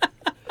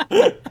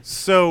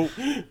 So,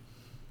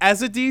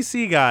 as a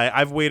DC guy,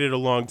 I've waited a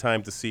long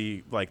time to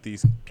see like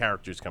these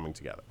characters coming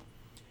together.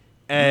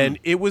 And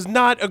it was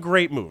not a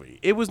great movie.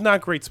 It was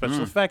not great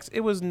special effects.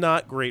 It was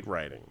not great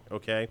writing,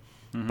 okay?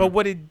 But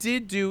what it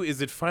did do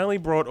is it finally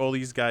brought all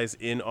these guys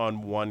in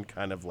on one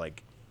kind of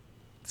like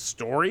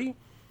story.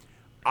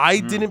 I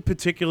didn't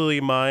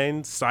particularly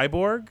mind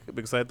Cyborg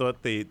because I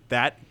thought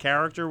that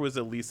character was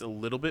at least a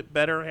little bit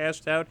better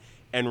hashed out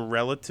and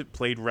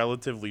played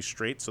relatively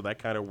straight, so that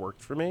kind of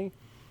worked for me.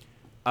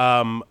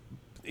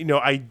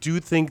 I do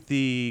think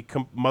the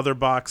Mother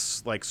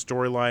Box like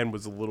storyline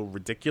was a little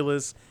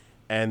ridiculous,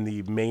 and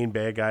the main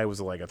bad guy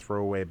was like a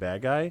throwaway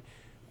bad guy.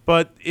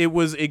 But it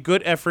was a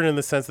good effort in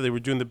the sense that they were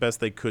doing the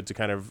best they could to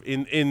kind of,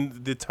 in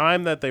the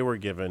time that they were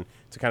given,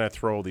 to kind of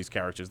throw all these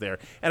characters there.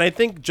 And I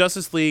think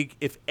Justice League,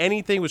 if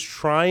anything, was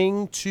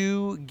trying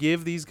to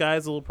give these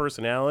guys a little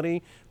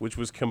personality, which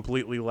was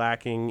completely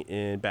lacking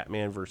in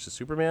Batman versus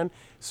Superman.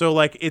 So,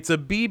 like, it's a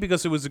B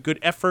because it was a good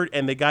effort,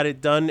 and they got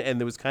it done, and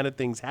there was kind of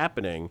things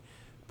happening.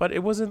 But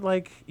it wasn't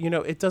like,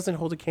 it doesn't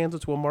hold a candle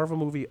to a Marvel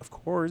movie, of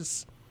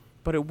course.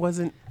 But it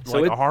wasn't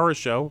a horror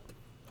show.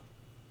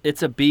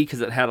 It's a B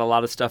because it had a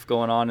lot of stuff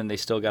going on and they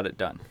still got it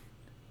done.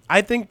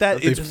 I think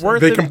that it's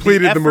worth They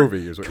completed the the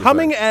movie. Is what you're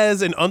coming saying.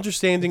 as an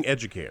understanding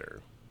educator,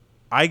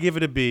 I give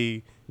it a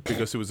B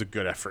because it was a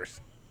good effort.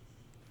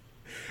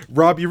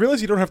 Rob, you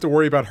realize you don't have to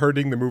worry about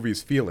hurting the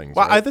movie's feelings.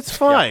 Well, right? that's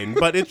fine,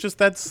 but it's just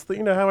that's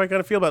how I kind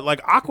of feel about it.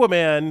 Like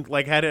Aquaman,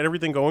 like had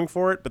everything going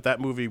for it, but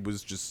that movie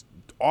was just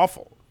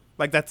awful.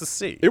 Like that's a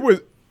C. It was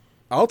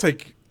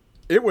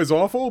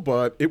awful,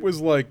 but it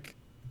was like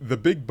the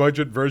big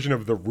budget version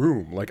of The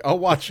Room. Like I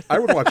would watch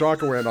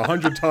Aquaman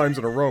 100 times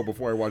in a row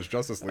before I watch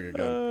Justice League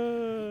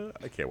again.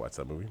 I can't watch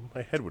that movie.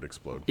 My head would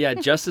explode. Yeah,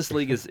 Justice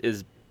League is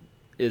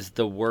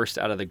the worst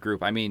out of the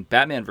group. I mean,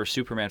 Batman vs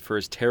Superman, for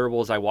as terrible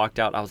as I walked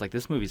out, I was like,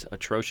 this movie's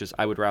atrocious.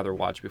 I would rather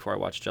watch before I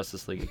watch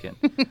Justice League again.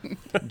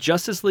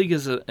 Justice League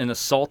is an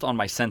assault on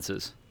my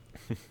senses.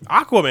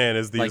 Aquaman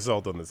is the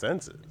assault on the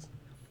senses.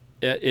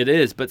 It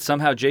is, but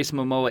somehow Jason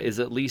Momoa is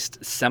at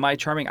least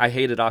semi-charming. I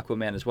hated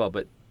Aquaman as well,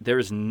 but there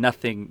is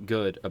nothing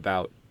good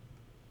about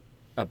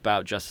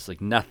Justice League.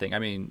 Nothing. I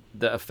mean,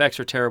 the effects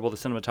are terrible. The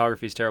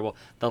cinematography is terrible.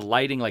 The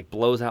lighting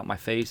blows out my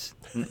face.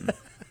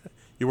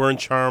 You weren't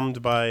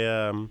charmed by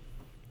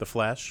The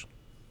Flash?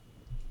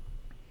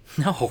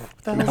 No.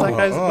 What the hell is that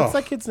guy's? What's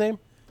that kid's name?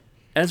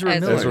 Ezra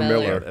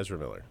Miller. Ezra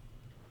Miller.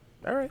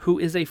 All right. Who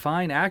is a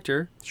fine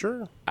actor.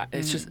 Sure.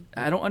 It's just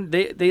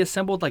they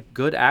assembled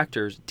good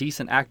actors,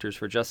 decent actors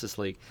for Justice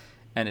League,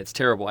 and it's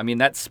terrible. I mean,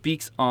 that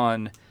speaks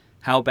on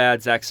how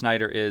bad Zack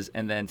Snyder is,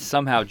 and then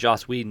somehow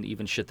Joss Whedon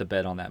even shit the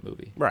bed on that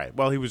movie. Right.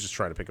 Well, he was just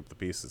trying to pick up the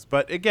pieces.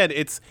 But again,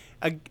 it's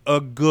a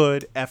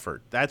good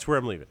effort. That's where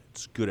I'm leaving it.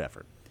 It's good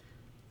effort.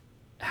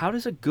 How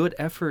does a good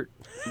effort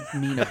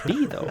mean a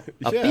B, though?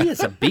 A Yeah. B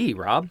is a B,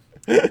 Rob.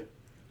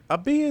 A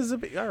B is a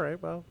B. All right,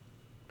 well.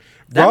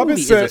 That Rob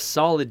movie has said- is a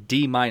solid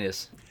D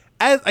minus.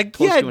 Close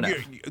to an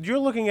again, F. you're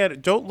looking at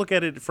it. Don't look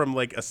at it from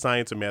a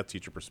science or math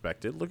teacher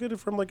perspective. Look at it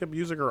from a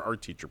music or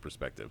art teacher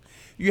perspective.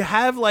 You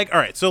have all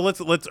right. So let's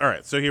all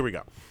right. So here we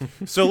go.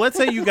 So let's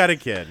say you got a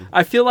kid.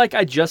 I feel like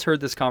I just heard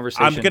this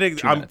conversation.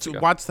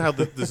 Watch how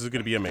this is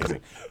gonna be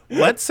amazing.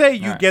 Let's say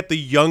you All right. get the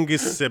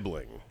youngest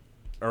sibling.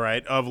 All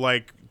right, of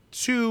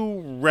two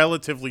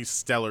relatively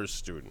stellar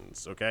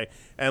students. Okay,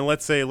 and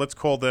let's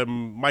call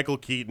them Michael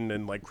Keaton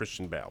and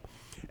Christian Bale.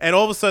 And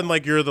all of a sudden,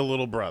 you're the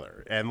little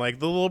brother. And,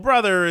 the little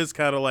brother is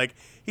kind of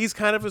he's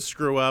kind of a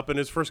screw-up, and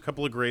his first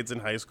couple of grades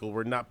in high school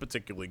were not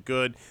particularly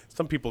good.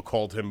 Some people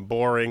called him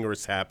boring or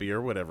sappy or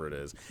whatever it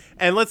is.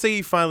 And let's say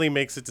he finally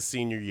makes it to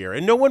senior year,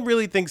 and no one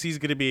really thinks he's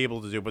going to be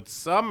able to do it, but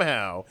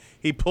somehow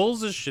he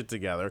pulls his shit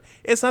together.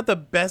 It's not the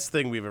best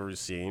thing we've ever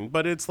seen,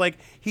 but it's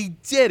he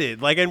did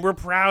it, and we're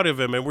proud of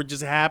him, and we're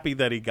just happy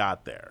that he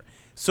got there.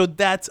 So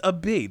that's a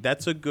B.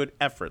 That's a good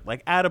effort.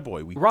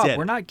 Attaboy, we Rob, did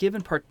we're it. not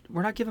giving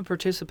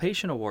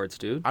participation awards,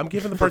 dude. I'm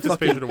giving the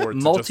participation award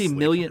to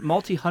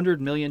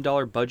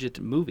multi-$100 budget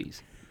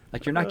movies.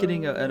 You're not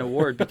getting an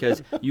award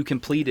because you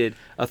completed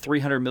a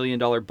 $300 million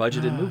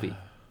budgeted movie.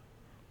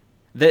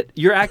 That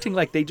you're acting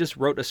like they just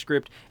wrote a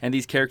script and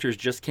these characters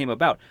just came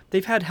about.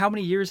 They've had how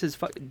many years?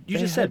 You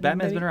just said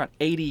Batman's been around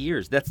 80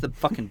 years. That's the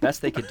fucking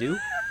best they could do.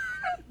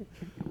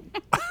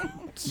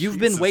 You've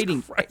been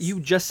waiting. Christ. You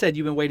just said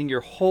you've been waiting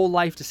your whole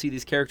life to see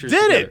these characters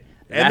Did together. it,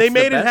 and they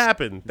made it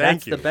happen.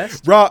 Thank you. That's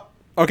the best. Rob,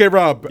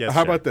 Rob, Yes,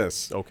 how sir. about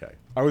this? Okay.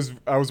 I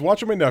was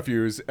watching my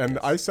nephews, and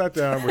I sat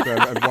down with them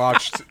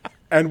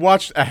and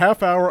watched a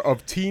half hour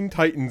of Teen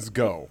Titans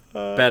Go.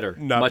 Better,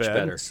 not much bad.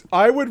 better.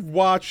 I would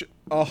watch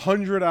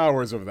 100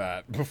 hours of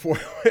that before,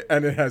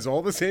 and it has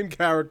all the same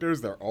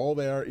characters. They're all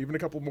there, even a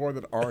couple more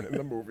that aren't in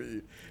the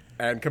movie.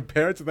 And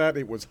compared to that,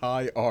 it was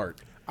high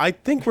art. I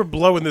think we're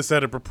blowing this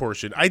out of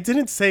proportion. I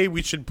didn't say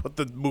we should put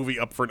the movie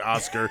up for an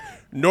Oscar,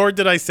 nor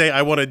did I say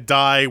I want to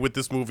die with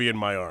this movie in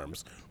my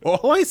arms.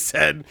 All I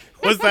said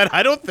was that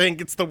I don't think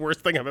it's the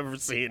worst thing I've ever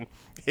seen.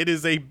 It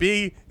is a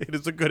B. It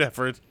is a good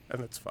effort, and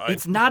that's fine.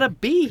 It's not a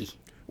B.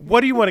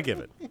 What do you want to give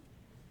it?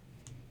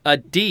 A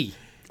D.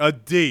 A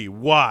D.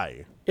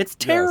 Why? It's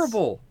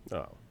terrible.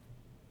 Oh.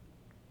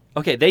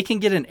 Okay, they can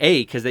get an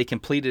A because they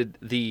completed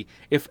the.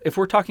 If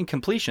we're talking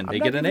completion, they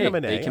get an A.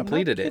 They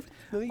completed it.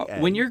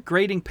 When you're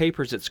grading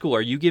papers at school,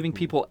 are you giving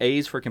people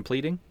A's for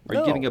completing? Are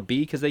you giving a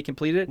B because they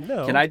completed it?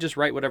 No. Can I just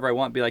write whatever I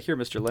want and be like, here,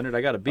 Mr. Leonard,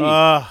 I got a B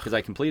because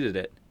I completed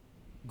it?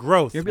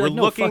 Growth. You're We're like,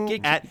 no, looking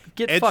fuck, at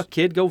get fucked,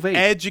 kid. Go vape.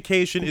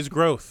 Education is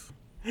growth.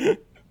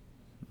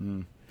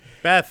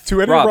 Beth.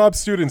 To any Rob. Rob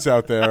students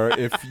out there,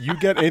 if you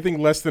get anything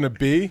less than a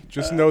B,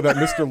 just know that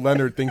Mr.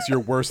 Leonard thinks you're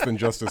worse than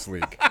Justice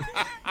League.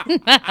 A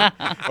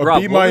Rob, B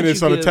what would minus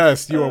you on a give-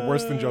 test, you are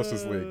worse than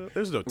Justice League.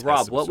 There's no test.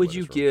 Rob, of what would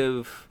you Swedish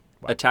give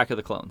Attack of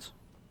the Clones?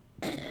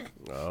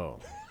 Oh.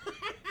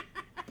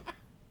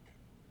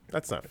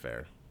 That's not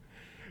fair.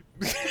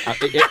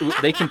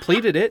 They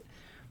completed it.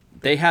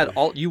 They had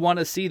all. You want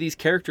to see these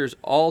characters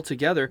all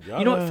together.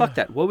 You know what? Fuck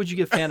that. What would you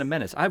give Phantom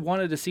Menace? I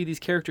wanted to see these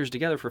characters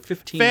together for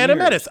 15 years. Phantom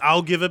Menace,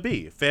 I'll give a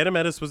B. Phantom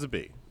Menace was a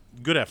B.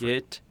 Good effort.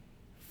 Get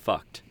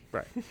fucked.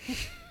 Right.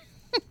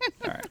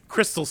 All right.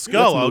 Crystal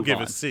Skull, I'll move give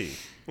on. a C.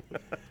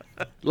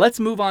 Let's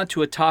move on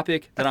to a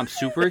topic that I'm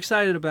super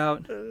excited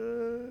about,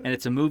 and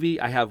it's a movie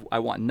I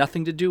want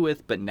nothing to do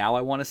with, but now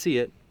I want to see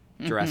it.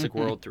 Jurassic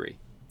World 3.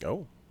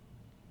 Oh.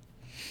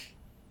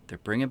 They're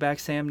bringing back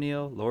Sam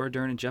Neill, Laura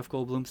Dern, and Jeff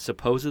Goldblum.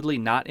 Supposedly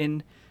not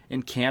in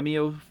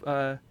cameo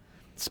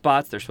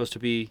spots. They're supposed to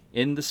be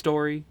in the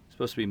story.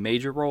 Supposed to be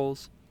major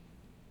roles.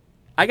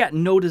 I got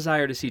no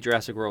desire to see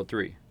Jurassic World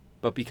 3,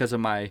 but because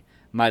of my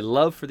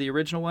love for the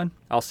original one,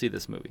 I'll see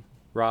this movie.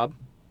 Rob,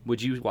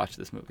 would you watch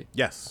this movie?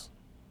 Yes.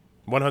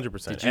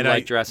 100%. Did you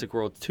like Jurassic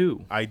World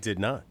 2? I did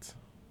not.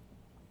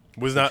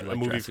 Was not you a like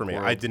movie Jurassic for me.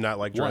 World I did not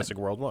like 1? Jurassic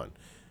World 1.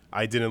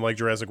 I didn't like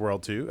Jurassic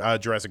World 2.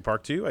 Jurassic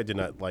Park 2. I did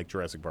not like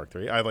Jurassic Park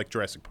 3. I like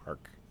Jurassic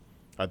Park.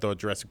 I thought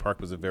Jurassic Park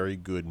was a very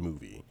good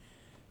movie.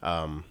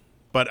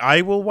 But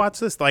I will watch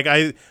this. Like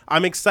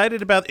I'm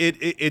excited about it.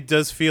 It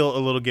does feel a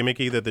little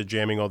gimmicky that they're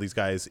jamming all these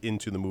guys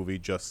into the movie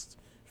just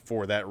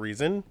for that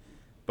reason.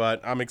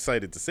 But I'm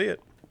excited to see it.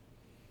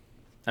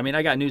 I mean,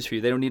 I got news for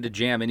you. They don't need to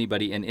jam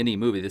anybody in any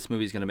movie. This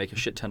movie's going to make a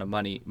shit ton of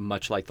money,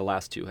 much like the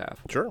last two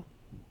have. Sure.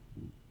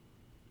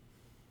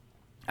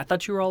 I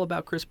thought you were all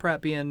about Chris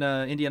Pratt being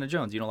Indiana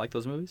Jones. You don't like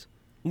those movies?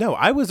 No,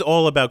 I was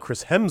all about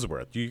Chris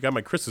Hemsworth. You got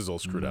my Chris's all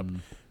screwed up.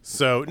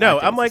 So no,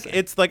 I'm like,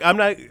 it's like I'm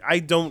not. I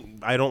don't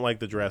like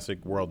the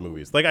Jurassic World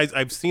movies. Like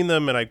I've seen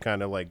them and I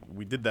kind of like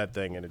we did that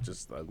thing and it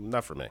just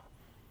not for me.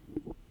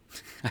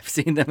 I've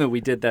seen them and we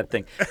did that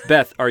thing.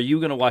 Beth, are you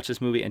going to watch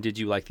this movie and did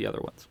you like the other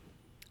ones?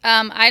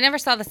 I never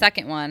saw the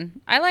second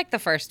one. I liked the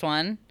first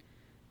one.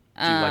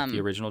 Do you like the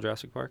original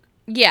Jurassic Park?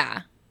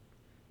 Yeah.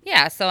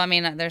 Yeah, so I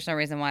mean, there's no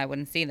reason why I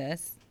wouldn't see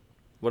this.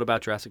 What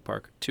about Jurassic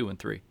Park 2 and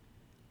 3?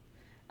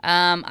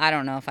 I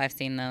don't know if I've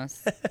seen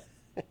those.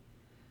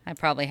 I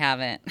probably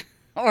haven't.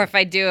 Or if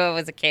I do, I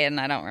was a kid and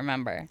I don't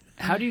remember.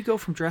 How do you go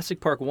from Jurassic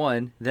Park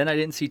 1, then I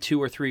didn't see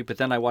 2 or 3, but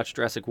then I watched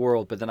Jurassic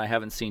World, but then I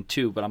haven't seen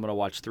 2, but I'm going to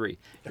watch 3?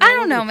 I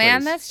don't know,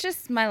 man. That's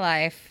just my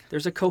life.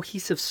 There's a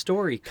cohesive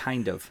story,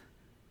 kind of.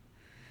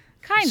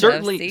 Kind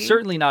Certainly, of, see?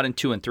 certainly not in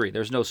 2 and 3.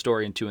 There's no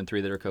story in 2 and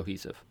 3 that are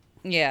cohesive.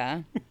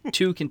 Yeah.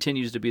 2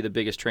 continues to be the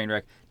biggest train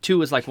wreck.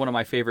 2 is like one of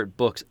my favorite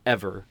books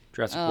ever,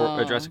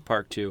 Jurassic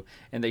Park 2,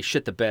 and they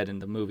shit the bed in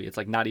the movie. It's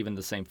like not even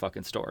the same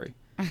fucking story.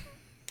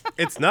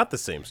 It's not the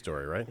same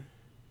story, right?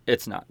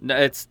 It's not. No,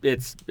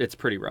 it's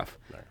pretty rough.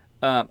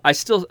 I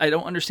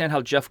don't understand how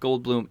Jeff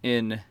Goldblum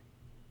in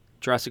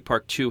Jurassic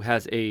Park 2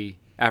 has a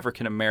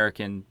African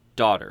American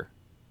daughter.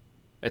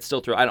 It's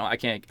still through. I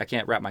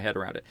can't wrap my head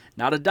around it.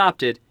 Not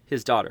adopted,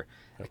 his daughter.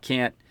 I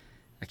can't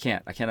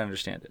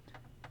understand it.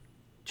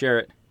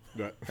 Jarrett,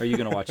 are you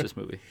going to watch this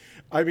movie?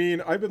 I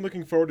mean, I've been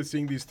looking forward to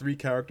seeing these three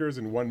characters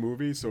in one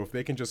movie, so if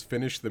they can just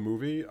finish the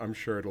movie, I'm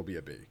sure it'll be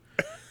a B.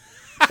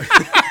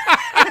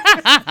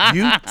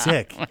 You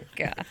dick. Oh,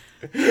 God.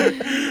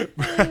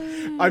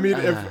 I mean,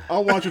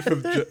 I'll watch it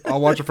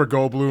for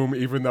Goldblum,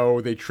 even though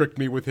they tricked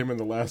me with him in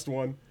the last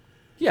one.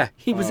 Yeah,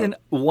 he was in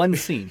one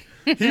scene.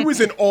 He was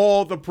in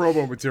all the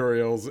promo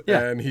materials,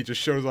 Yeah. and he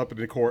just shows up in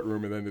the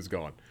courtroom and then is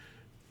gone.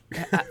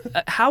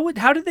 How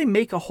did they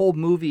make a whole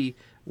movie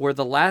where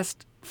the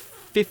last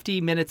 50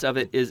 minutes of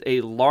it is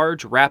a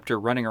large raptor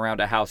running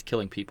around a house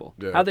killing people?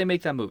 Yeah. How'd they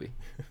make that movie?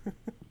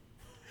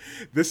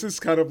 This is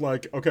kind of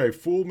like, okay,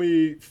 fool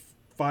me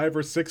 5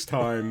 or 6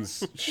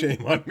 times,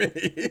 shame on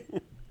me.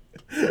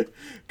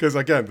 Because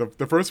again,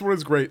 the first one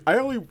is great. I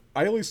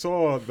only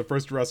saw the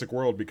first Jurassic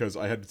World because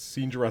I had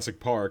seen Jurassic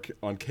Park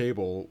on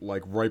cable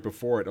like right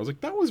before it. I was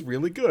like, that was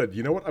really good.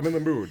 You know what? I'm in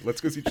the mood.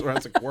 Let's go see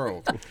Jurassic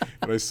World.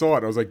 And I saw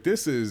it. I was like,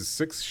 this is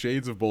 6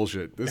 shades of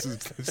bullshit. This is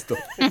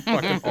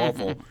fucking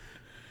awful.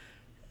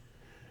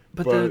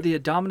 But they're the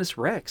Indominus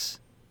Rex.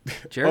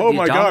 Jared, Oh the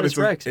my God! Indominus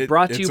Rex,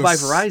 brought to you by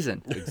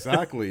Verizon.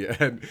 Exactly,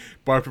 and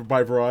by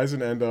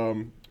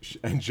Verizon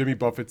and Jimmy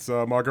Buffett's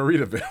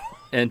Margaritaville.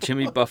 And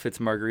Jimmy Buffett's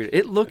Margarita.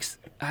 It looks,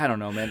 I don't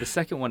know, man. The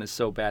second one is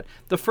so bad.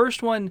 The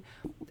first one,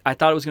 I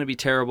thought it was going to be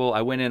terrible.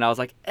 I went in, I was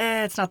like,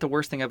 it's not the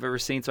worst thing I've ever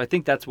seen. So I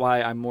think that's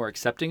why I'm more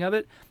accepting of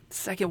it. The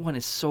second one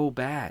is so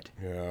bad.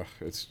 Yeah,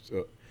 it's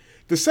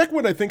the second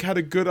one. I think had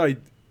a good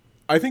idea.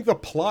 I think the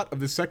plot of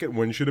the second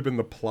one should have been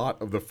the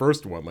plot of the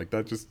first one. Like,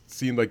 that just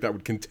seemed like that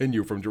would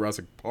continue from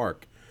Jurassic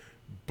Park.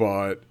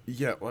 But,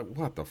 yeah, like,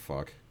 what the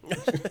fuck?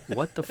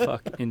 What the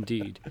fuck,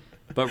 indeed.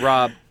 But,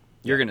 Rob,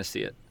 you're going to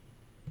see it.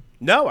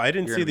 No, I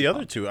didn't You're see gonna be the other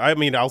pumped. two. I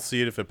mean, I'll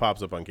see it if it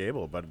pops up on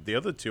cable, but the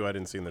other two I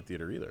didn't see in the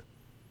theater either.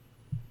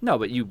 No,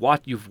 but you've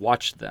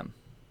watched them.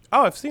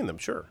 Oh, I've seen them,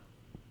 sure.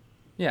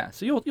 Yeah,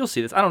 so you'll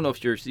see this. I don't know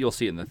if you'll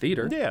see it in the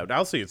theater. Yeah,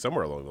 I'll see it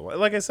somewhere along the line.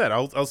 Like I said,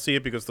 I'll see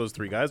it because those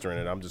three guys are in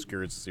it. I'm just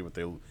curious to see what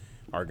they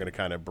are going to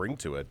kind of bring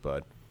to it.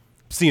 But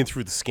seeing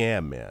through the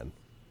scam, man.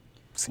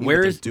 Seeing what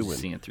Where they're is doing?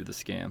 seeing it through the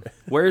scam?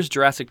 Where is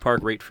Jurassic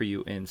Park rate for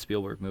you in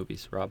Spielberg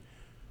movies, Rob?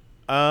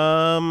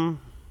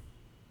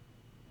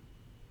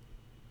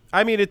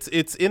 I mean, it's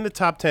in the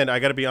top 10. I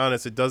got to be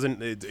honest. It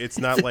doesn't. It's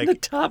not like the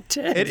top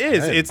 10. It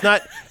is. It's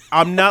not.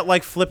 I'm not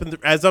like flipping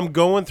as I'm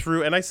going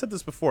through. And I said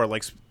this before.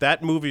 Like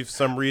that movie, for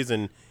some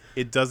reason,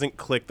 it doesn't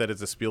click that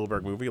it's a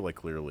Spielberg movie. Like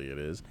clearly it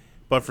is.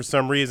 But for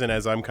some reason,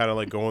 as I'm kind of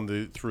like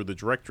going through the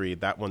directory,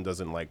 that one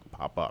doesn't like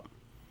pop up.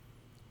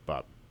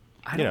 But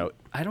I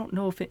don't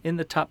know if in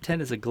the top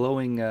 10 is a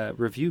glowing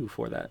review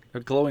for that, a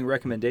glowing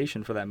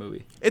recommendation for that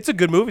movie. it's a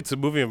good movie. It's a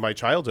movie of my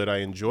childhood. I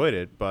enjoyed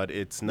it, but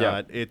it's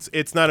not. Yeah.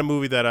 It's not a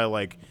movie that I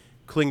like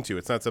cling to.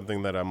 It's not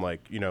something that I'm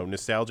like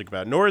nostalgic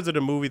about. Nor is it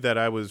a movie that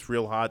I was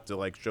real hot to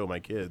like show my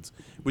kids,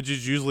 which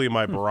is usually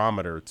my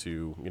barometer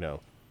to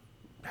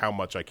how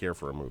much I care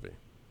for a movie.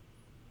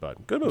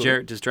 But good movie.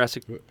 Jarrett, does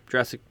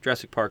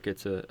Jurassic Park,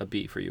 it's a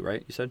B for you,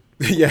 right? You said?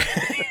 Yeah.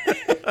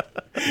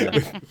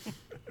 Yeah.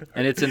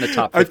 And it's in the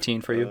top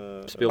 15 for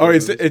you, Spielberg Oh,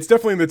 it's movies?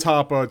 definitely in the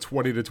top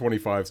 20 to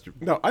 25.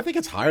 No, I think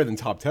it's higher than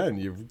top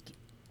 10.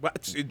 Well,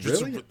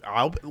 Really?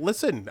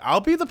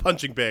 I'll be the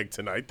punching bag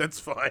tonight. That's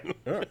fine.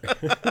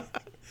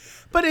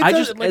 But it I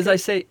doesn't,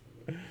 just,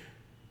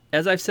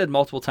 as I've said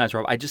multiple times,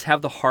 Rob, I just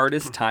have the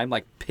hardest time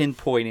like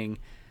pinpointing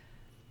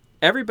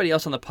everybody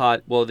else on the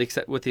pod. Well,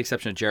 with the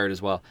exception of Jarrett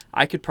as well.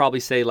 I could probably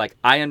say like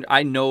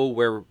I know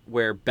where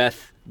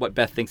what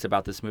Beth thinks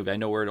about this movie. I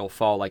know where it'll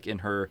fall like in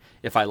her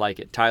if I like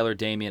it. Tyler,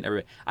 Damien,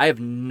 everybody. I have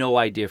no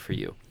idea for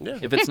you. Yeah.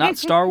 If it's not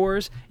Star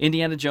Wars,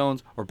 Indiana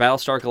Jones, or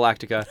Battlestar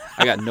Galactica,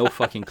 I got no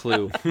fucking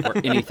clue where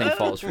anything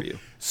falls for you.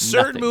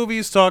 certain Nothing.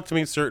 movies talk to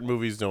me, certain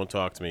movies don't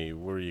talk to me.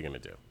 What are you gonna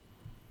do?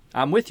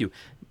 I'm with you.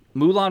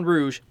 Moulin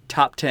Rouge,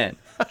 top 10.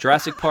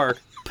 Jurassic Park,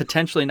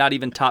 potentially not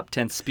even top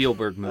 10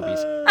 Spielberg movies.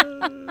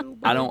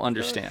 I don't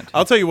understand.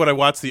 I'll tell you what I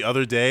watched the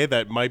other day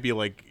that might be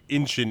like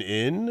inching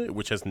in,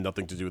 which has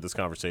nothing to do with this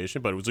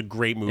conversation, but it was a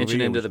great movie.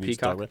 Inching into which the we need to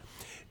talk Peacock?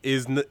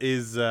 about,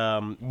 is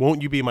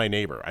Won't You Be My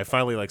Neighbor? I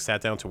finally like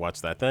sat down to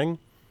watch that thing,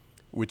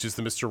 which is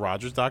the Mr.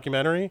 Rogers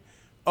documentary.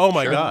 Oh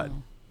my Sure.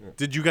 God.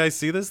 Did you guys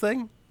see this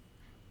thing?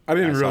 I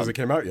didn't I even saw realize it. it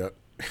came out yet.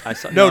 I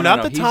saw, No,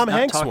 not the he's Tom not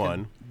Hanks talking.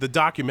 one. The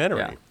documentary.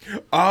 Yeah.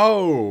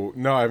 Oh,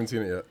 no, I haven't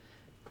seen it yet.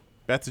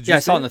 Beth, did you Yeah, I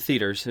see saw it it? in the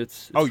theaters.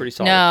 It's Oh, pretty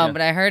solid. No, yeah.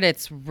 but I heard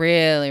it's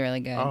really, really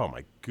good. Oh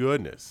my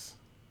goodness.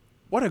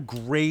 What a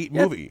great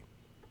movie.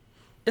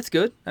 It's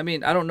good. I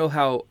mean, I don't know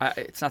how.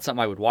 It's not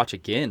something I would watch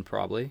again,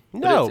 probably. But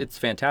No. it's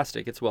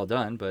fantastic. It's well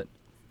done, but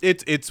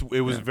It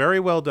was very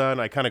well done.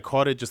 I kind of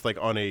caught it just like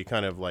on a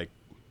kind of like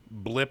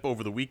blip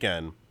over the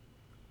weekend,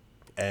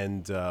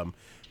 and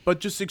but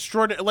just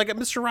extraordinary. Like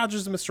Mr.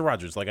 Rogers is Mr.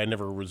 Rogers. Like I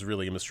never was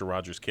really a Mr.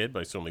 Rogers kid, but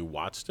I certainly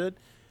watched it.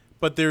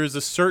 But there is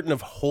a certain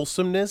of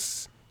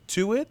wholesomeness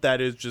to it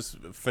that is just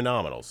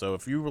phenomenal. So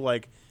if you were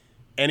like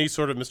any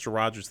sort of Mr.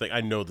 Rogers thing,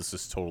 I know this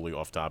is totally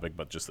off topic,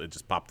 but it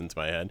just popped into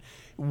my head.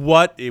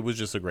 It was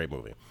just a great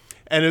movie.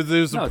 And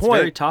there's a it's point.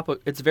 very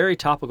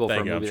topical for a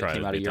Thank you. I'm movie that trying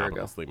came to out a be year topical.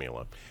 ago. Just leave me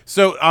alone.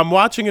 So I'm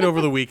watching it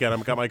over the weekend.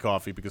 I've got my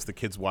coffee because the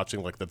kid's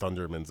watching like the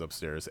Thundermans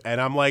upstairs, and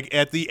I'm like,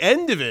 at the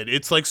end of it,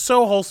 it's like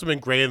so wholesome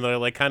and great, and they're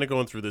like kind of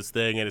going through this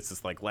thing, and it's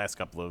this like last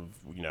couple of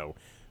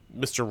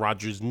Mr.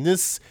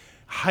 Rogers-ness.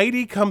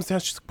 Heidi comes down.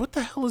 She's like, "What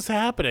the hell is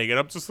happening?" And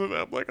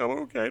I'm like, "I'm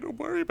okay. Don't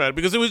worry about it,"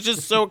 because it was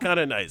just so kind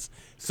of nice.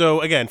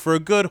 So again, for a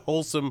good,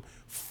 wholesome,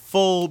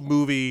 full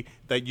movie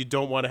that you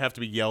don't want to have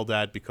to be yelled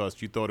at because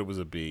you thought it was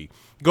a B,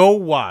 go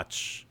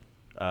watch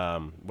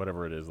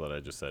whatever it is that I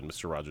just said,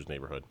 Mr. Rogers'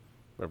 Neighborhood,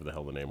 whatever the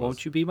hell the name was.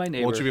 Won't you be my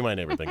neighbor? Won't you be my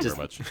neighbor? Thank you very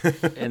much.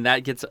 And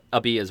that gets a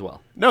B as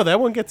well. No,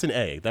 that one gets an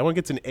A. That one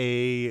gets an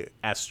A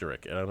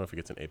asterisk. I don't know if it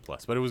gets an A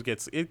plus, but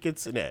it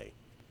gets an A.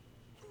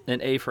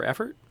 An A for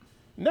effort?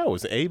 No, it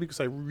was an A because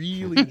I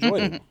really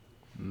enjoyed it.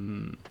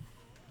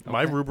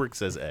 My rubric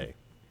says A.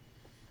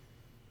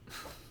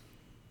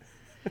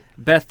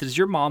 Beth, does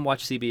your mom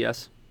watch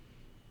CBS?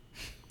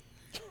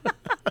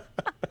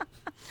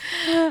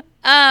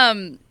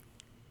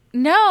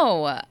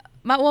 No.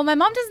 My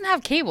mom doesn't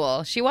have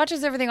cable. She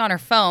watches everything on her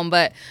phone,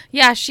 but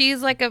yeah,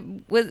 she's like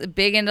was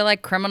big into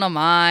like Criminal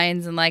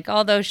Minds and like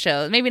all those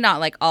shows. Maybe not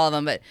like all of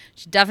them, but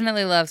she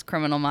definitely loves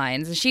Criminal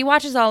Minds. And she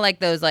watches all like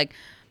those like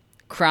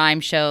crime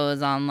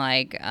shows on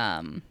like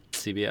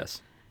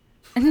CBS.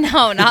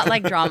 no, not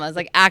like dramas,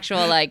 like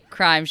actual like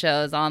crime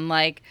shows on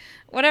like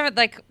whatever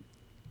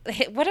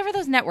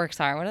those networks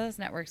are. What are those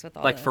networks with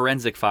all Like the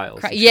Forensic Files.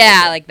 and shit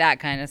yeah, that. like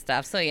that kind of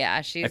stuff. So yeah,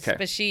 she Okay.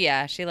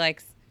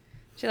 likes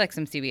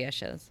some CBS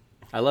shows.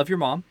 I love your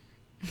mom.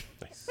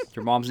 Nice.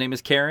 Your mom's name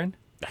is Karen.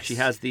 Nice. She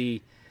has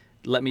the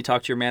 "Let me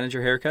talk to your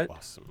manager" haircut.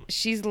 Awesome.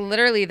 She's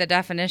literally the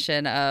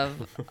definition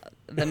of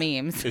the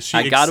memes. Is she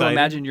I got to excited?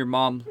 imagine your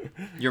mom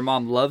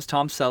loves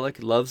Tom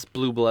Selleck, loves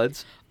Blue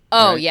Bloods.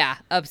 Oh, Right. yeah.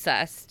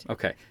 Obsessed.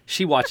 Okay.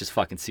 She watches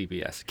fucking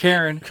CBS.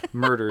 Karen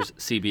murders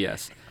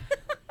CBS.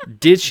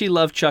 Did she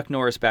love Chuck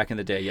Norris back in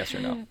the day? Yes or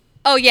no?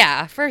 Oh,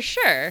 yeah, for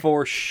sure.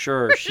 For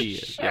sure she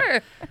is. Yeah.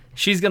 Sure.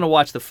 She's going to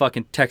watch the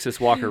fucking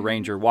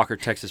Walker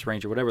Texas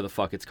Ranger, whatever the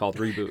fuck it's called,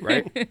 reboot,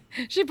 right?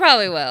 She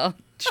probably will.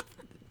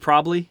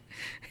 Probably.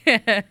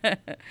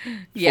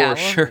 Yeah.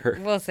 sure.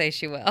 We'll say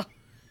she will.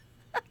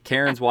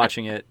 Karen's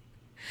watching it.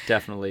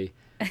 Definitely.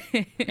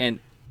 And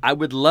I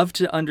would love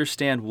to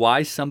understand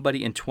why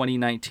somebody in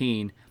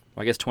 2019,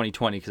 well, I guess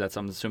 2020, because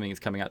I'm assuming it's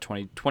coming out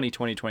 2020,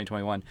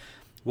 2021,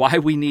 why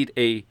we need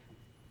a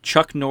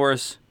Chuck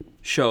Norris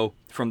show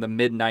from the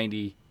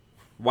mid-90s.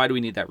 Why do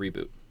we need that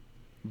reboot?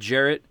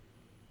 Jarrett,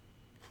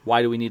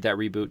 why do we need that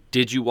reboot?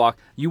 Did you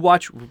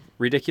watch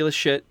ridiculous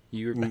shit?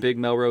 You're a big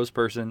Melrose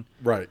person.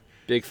 Right.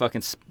 Big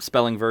fucking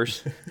spelling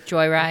verse.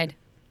 Joyride.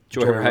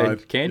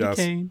 Joyride. Candy yes.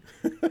 cane.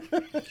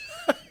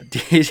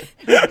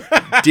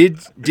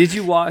 Did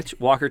you watch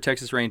Walker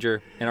Texas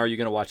Ranger, and are you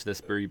going to watch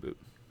this reboot?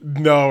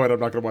 No, and I'm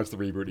not going to watch the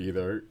reboot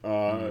either.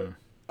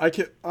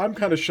 I'm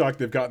kind of shocked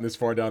they've gotten this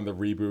far down the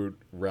reboot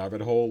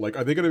rabbit hole. Like,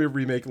 are they going to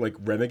remake like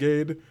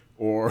Renegade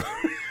or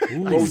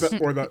what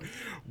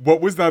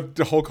was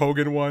that Hulk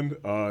Hogan one?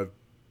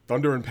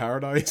 Thunder in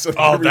Paradise.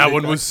 Oh, that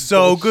one was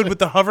so good with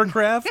the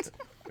hovercraft.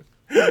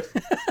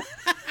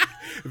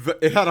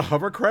 It had a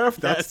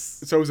hovercraft.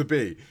 So it was a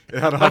B. It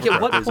had a Like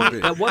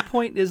hovercraft. at what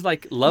point is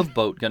like Love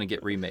Boat going to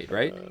get remade,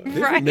 right?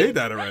 They made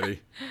that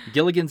already.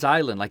 Gilligan's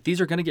Island, like these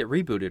are going to get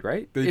rebooted,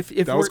 right?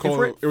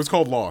 It was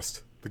called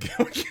Lost.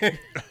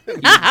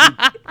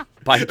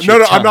 By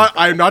No, I'm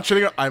not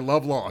shitting on. I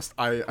love Lost.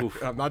 I'm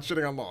not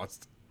shitting on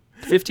Lost.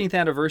 15th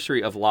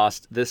anniversary of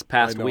Lost this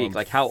past I know, week. I'm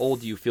Like, how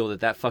old do you feel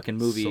that fucking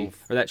movie So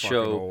or that fucking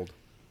show old.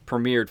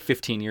 premiered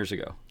 15 years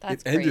ago?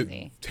 That's It ended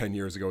crazy. 10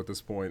 years ago at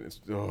this point.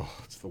 It's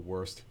the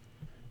worst.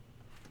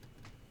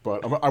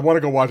 But I want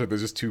to go watch it.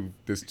 There's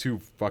too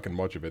fucking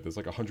much of it. There's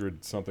like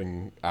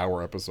 100-something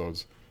hour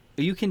episodes.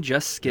 You can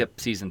just skip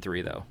season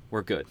 3 though.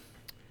 We're good.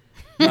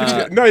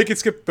 No, you can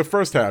skip the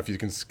first half. You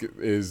can skip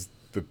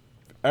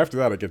after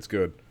that it gets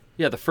good.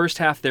 Yeah, the first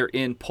half they're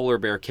in polar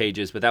bear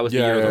cages, but that was the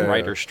year of the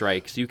writer's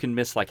strike, so you can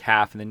miss like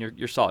half, and then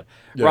you're solid.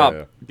 Yeah, Rob,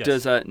 yeah.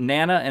 Yes. does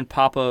Nana and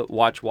Papa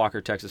watch Walker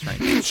Texas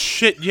Ranger?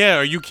 Shit, yeah.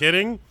 Are you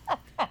kidding?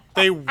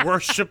 They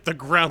worship the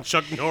ground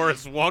Chuck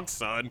Norris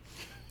walks on.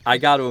 I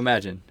got to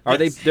imagine.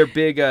 Are Yes. they're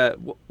big?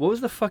 What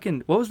was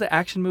the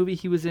action movie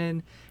he was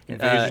in?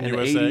 Invasion in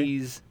USA? the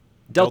 80s?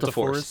 Delta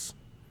Force.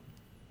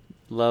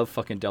 Love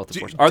fucking Delta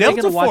Force. Are Delta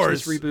they going to watch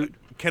Force, this reboot?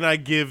 Can I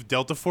give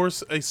Delta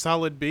Force a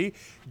solid B?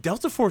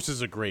 Delta Force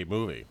is a great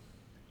movie.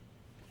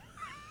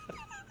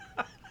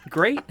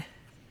 Great.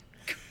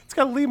 It's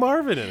got Lee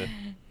Marvin in it.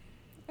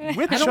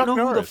 With I Chuck don't know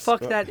Norris. who the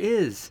fuck that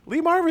is.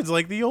 Lee Marvin's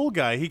like the old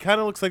guy. He kind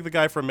of looks like the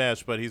guy from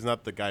MASH, but he's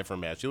not the guy from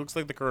MASH. He looks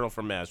like the Colonel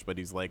from MASH, but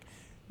he's like,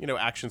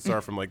 action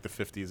star from like the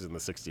 50s and the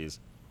 60s.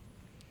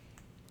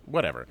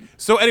 Whatever.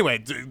 So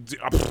anyway,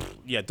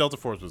 yeah, Delta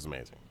Force was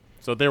amazing.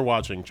 So they're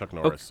watching Chuck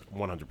Norris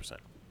 100%.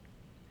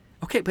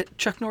 Okay, but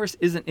Chuck Norris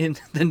isn't in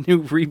the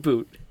new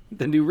reboot.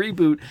 The new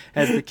reboot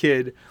has the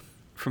kid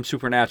from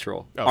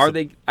Supernatural.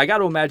 I got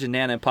to imagine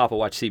Nana and Papa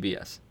watch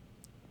CBS.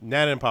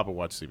 Nana and Papa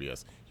watch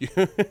CBS.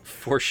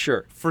 For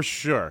sure. For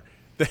sure.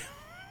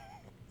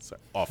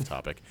 Sorry, off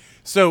topic.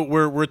 So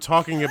we're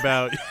talking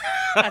about.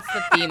 That's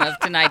the theme of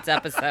tonight's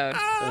episode.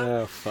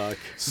 Oh, fuck.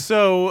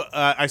 So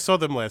I saw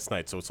them last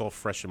night, so it's all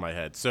fresh in my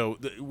head. So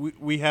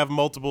we have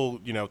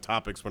multiple,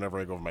 topics whenever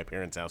I go over my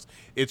parents' house.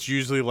 It's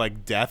usually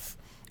like death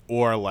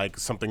or like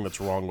something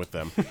that's wrong with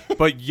them.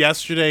 But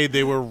yesterday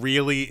they were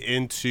really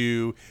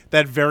into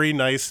that very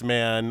nice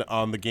man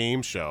on the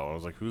game show. I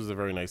was like, who's the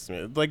very nice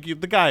man? Like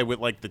the guy with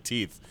like the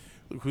teeth.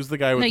 Who's the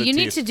guy with the teeth? No,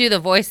 you need to do the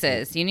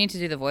voices. You need to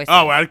do the voices.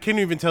 Oh, I can't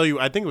even tell you.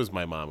 I think it was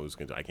my mom who was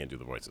going to. I can't do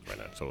the voices right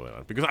now, totally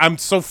not, because I'm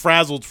so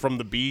frazzled from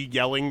the bee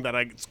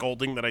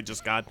scolding that I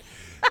just got.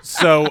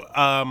 So,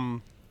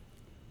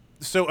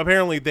 so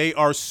apparently they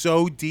are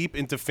so deep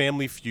into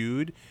Family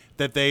Feud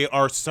that they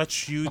are such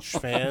huge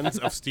fans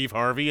of Steve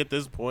Harvey at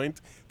this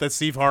point that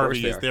Steve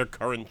Harvey is their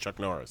current Chuck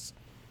Norris.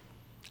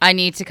 I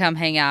need to come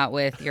hang out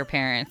with your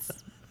parents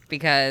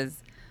because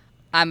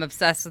I'm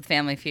obsessed with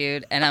Family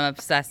Feud and I'm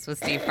obsessed with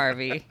Steve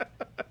Harvey.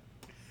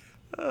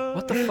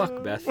 What the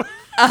fuck, Beth?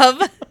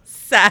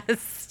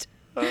 Obsessed.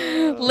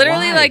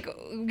 Literally, Why? like,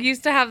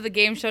 used to have the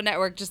Game Show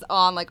Network just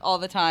on, like, all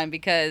the time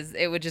because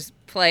it would just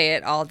play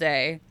it all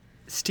day.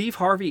 Steve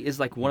Harvey is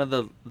like one of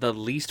the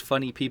least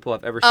funny people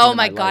I've ever seen. Oh in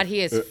my my God, life.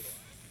 he is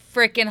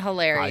freaking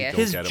hilarious.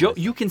 His get him. joke,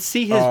 you can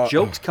see his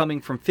jokes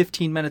coming from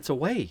 15 minutes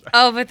away.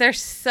 Oh, but they're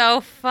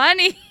so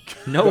funny.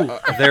 No,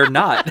 they're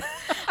not.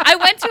 I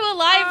went to a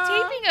live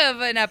taping of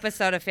an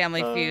episode of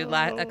Family Feud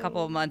a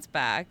couple of months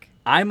back.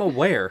 I'm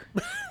aware.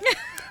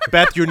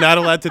 Beth, you're not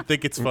allowed to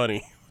think it's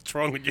funny. What's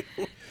wrong with you?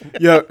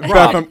 Yeah,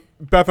 Rob.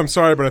 Beth, I'm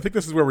sorry, but I think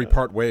this is where we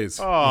part ways.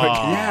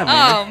 Yeah, man.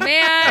 Oh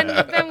man,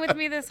 you've been with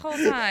me this whole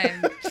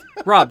time.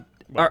 Rob,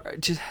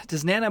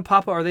 does Nana and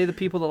Papa, are they the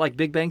people that like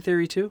Big Bang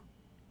Theory too?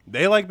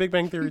 They like Big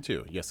Bang Theory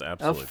too. Yes,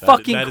 absolutely.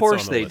 Fucking is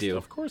course on the they list. do.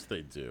 Of course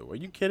they do. Are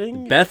you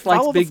kidding? Beth likes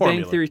Follow the Big Bang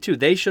formula. Theory too.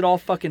 They should all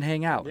fucking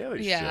hang out. Yeah, they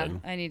Yeah, should.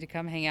 I need to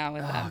come hang out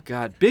with Oh them.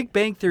 God, Big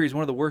Bang Theory is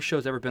one of the worst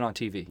shows ever been on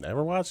TV.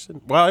 Never watched it.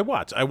 Well, I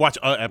watch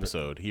an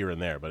episode here and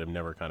there, but I've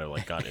never kind of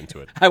like got into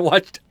it. I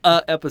watched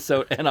an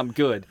episode and I'm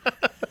good.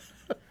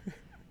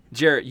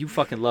 Jarrett, you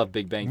fucking love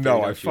Big Bang Theory.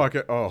 No, I don't you?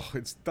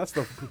 fucking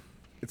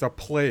it's a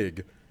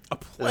plague. A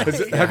play.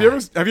 Have you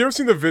ever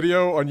seen the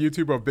video on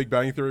YouTube of Big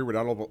Bang Theory with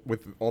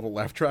all the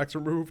laugh tracks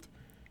removed?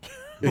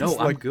 No,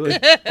 I'm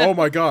good. Oh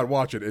my God,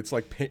 watch it. It's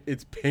like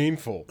it's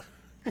painful.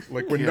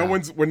 Like when no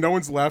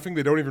one's laughing,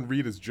 they don't even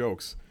read his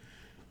jokes.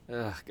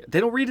 Ugh, they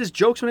don't read his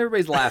jokes when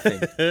everybody's laughing.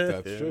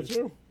 That's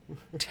true.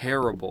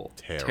 Terrible.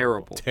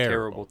 Terrible.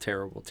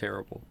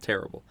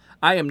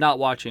 I am not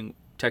watching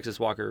Texas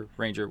Walker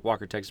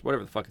Texas,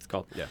 whatever the fuck it's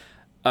called. Yeah.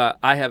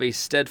 I have a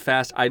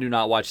steadfast, I do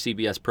not watch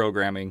CBS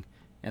programming,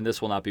 and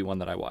this will not be one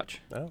that I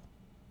watch. Oh.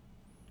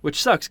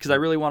 Which sucks, because I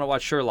really want to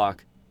watch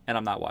Sherlock, and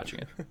I'm not watching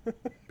it.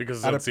 Because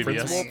it's Out on of CBS.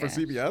 principle for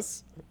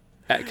CBS.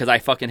 Because I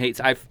fucking hate.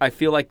 I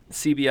feel like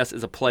CBS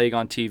is a plague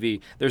on TV.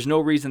 There's no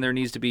reason there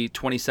needs to be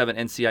 27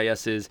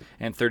 NCISs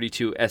and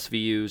 32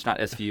 SVUs, not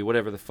SVU,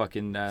 whatever the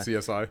fucking.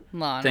 CSI.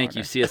 Law and Thank you,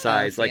 Order.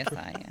 CSI. It's like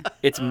CSI, yeah.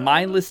 it's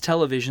mindless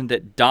television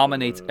that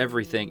dominates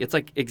everything. It's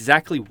like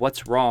exactly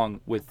what's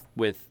wrong with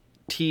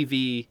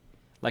TV,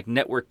 like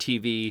network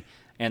TV,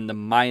 and the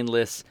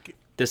mindless.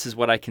 This is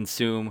what I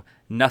consume.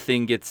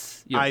 Nothing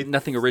gets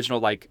nothing original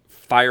like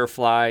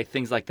Firefly,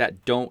 things like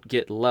that don't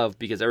get love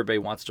because everybody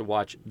wants to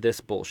watch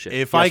this bullshit.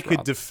 If Yes, I could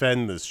Rob.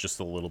 defend this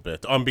just a little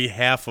bit on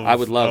behalf of, I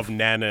would love- of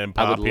Nana and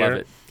I Pop would here, love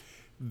it.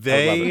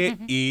 they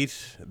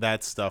eat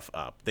that stuff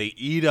up. They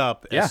eat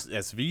up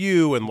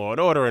SVU and Law and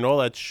Order and all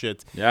that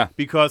shit. Yeah.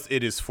 Because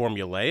it is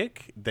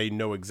formulaic. They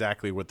know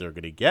exactly what they're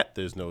going to get.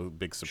 There's no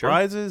big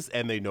surprises,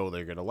 and they know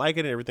they're going to like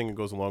it and everything that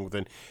goes along with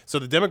it. So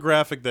the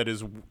demographic that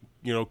is,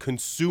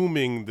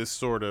 consuming this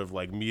sort of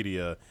like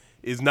media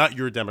is not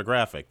your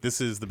demographic.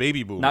 This is the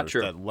baby boomers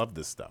true. that love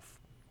this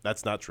stuff.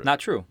 That's not true. Not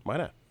true. Why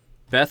not?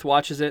 Beth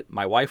watches it.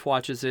 My wife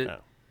watches it.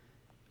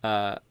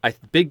 No.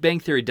 Big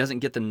Bang Theory doesn't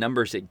get the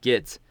numbers it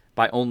gets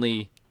by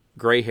only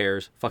gray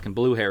hairs, fucking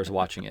blue hairs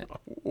watching it.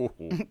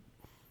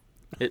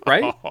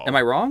 Right? Am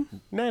I wrong?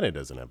 Nana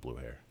doesn't have blue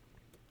hair.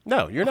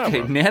 No, you're not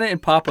Okay, wrong. Nana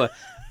and Papa,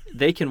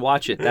 they can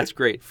watch it. That's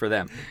great for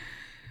them.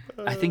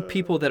 I think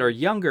people that are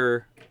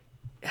younger,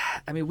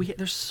 I mean,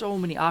 there's so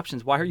many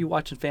options. Why are you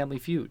watching Family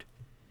Feud?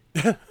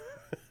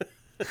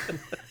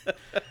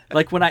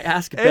 Like when I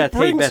ask Beth, hey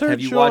brings Beth, her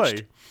have you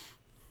joy.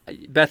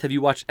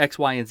 watched X,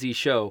 Y, and Z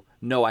show?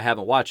 No, I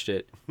haven't watched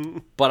it,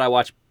 but I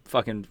watch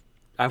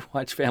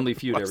Family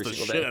Feud Watch every the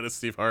single shit day. out of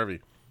Steve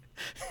Harvey.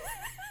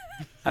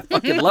 I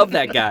fucking love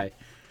that guy.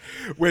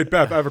 Wait,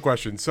 Beth, I have a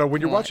question. So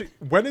when you're watching,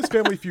 when is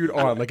Family Feud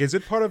on? Like, is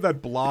it part of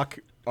that block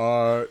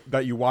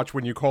that you watch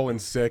when you call in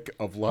sick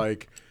of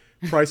like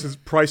Price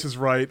is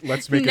Right,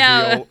 Let's Make a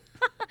Deal?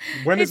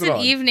 When is It's it an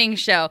on? evening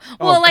show.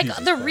 Well, like Jesus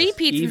the Christ.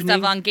 repeats and Evening?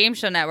 stuff on Game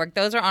Show Network,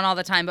 those are on all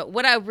the time. But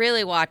what I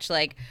really watch,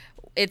 like,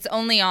 it's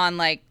only on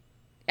like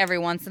every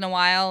once in a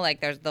while. Like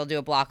they'll do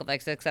a block of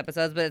like 6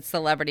 episodes, but it's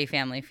Celebrity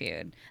Family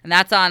Feud, and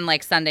that's on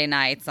like Sunday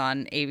nights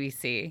on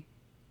ABC.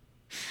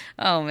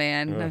 Oh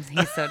man,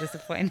 he's so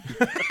disappointed.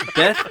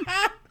 Beth,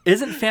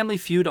 isn't Family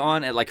Feud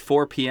on at like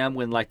 4 p.m.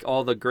 when like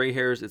all the gray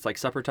hairs, it's like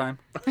supper time?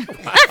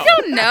 I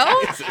don't know.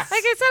 Like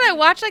I said, I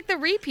watch like the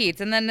repeats,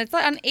 and then it's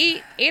like on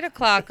 8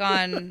 o'clock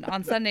on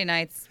Sunday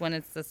nights when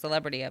it's the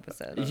celebrity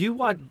episode.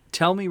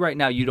 Tell me right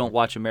now you don't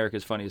watch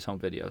America's Funniest Home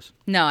Videos.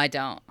 No, I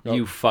don't.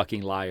 You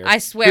fucking liar. I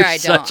swear You're I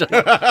don't. such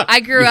a- I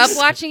grew up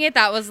watching it.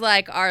 That was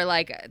like our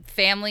like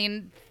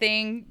family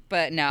thing,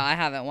 but no, I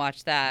haven't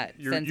watched that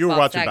since you were Bob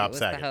watching Saget Bob was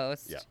Saget. the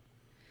host. Yeah.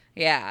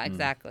 Yeah,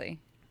 exactly.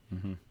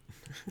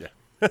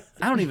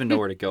 I don't even know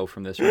where to go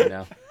from this right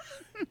now.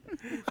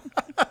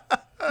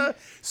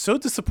 So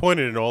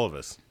disappointed in all of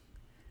us.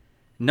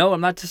 No,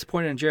 I'm not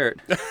disappointed in Jarrett.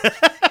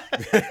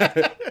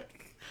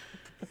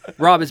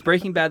 Rob, is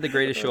Breaking Bad the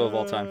greatest show of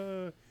all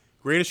time?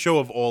 Greatest show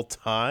of all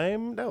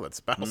time? No, that's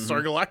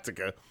Battlestar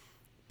Galactica.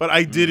 But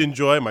I did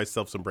enjoy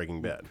myself some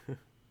Breaking Bad.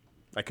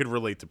 I could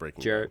relate to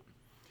Breaking Jarrett?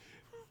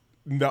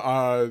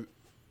 No,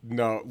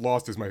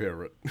 Lost is my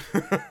favorite,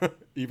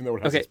 even though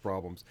it has Okay. its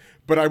problems.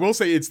 But I will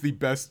say it's the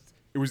best.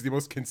 It was the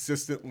most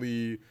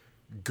consistently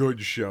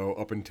good show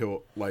up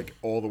until like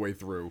all the way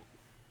through.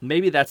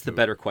 Maybe that's the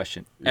better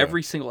question.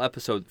 Every single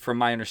episode, from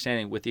my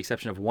understanding, with the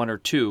exception of 1 or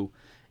 2,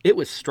 it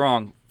was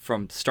strong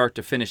from start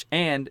to finish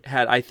and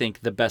had, I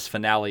think, the best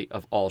finale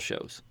of all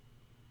shows.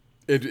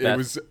 It Beth?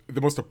 was the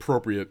most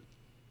appropriate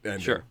ending.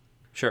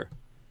 Sure.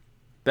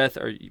 Beth,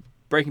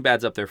 Breaking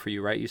Bad's up there for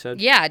you, right? You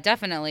said? Yeah,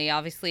 definitely.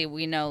 Obviously,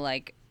 we know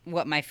like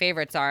what my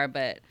favorites are,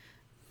 but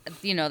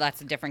you know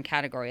that's a different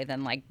category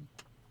than like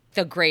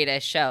the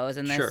greatest shows,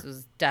 and this Sure.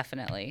 was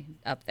definitely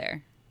up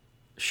there.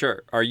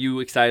 Sure. Are you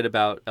excited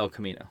about El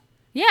Camino?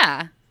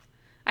 Yeah,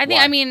 I think.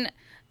 Why? I mean,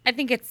 I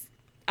think it's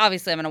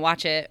obviously I'm going to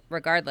watch it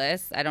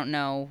regardless. I don't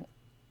know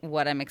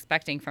what I'm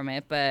expecting from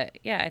it, but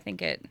yeah, I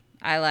think it.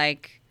 I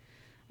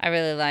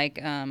really like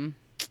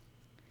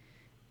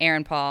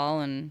Aaron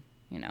Paul, and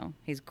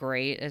he's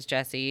great as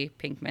Jesse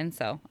Pinkman.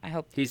 So I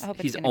hope He's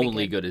it's gonna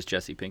only be good as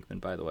Jesse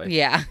Pinkman, by the way.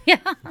 Yeah, yeah.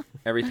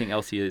 Everything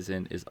else he is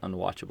in is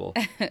unwatchable.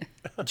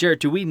 Jarrett,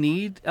 do we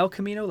need El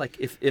Camino? Like,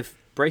 if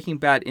Breaking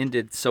Bad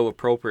ended so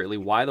appropriately,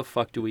 why the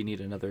fuck do we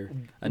need another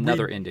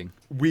ending?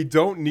 We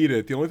don't need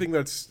it. The only thing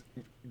that's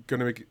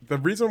gonna make the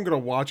reason I'm gonna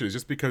watch it is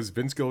just because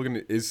Vince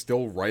Gilligan is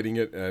still writing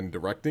it and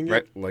directing it.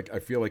 Right. Like I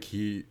feel like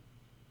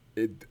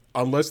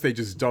unless they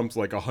just dumped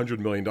like $100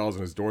 million on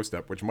his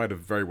doorstep, which might have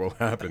very well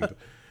happened.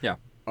 Yeah.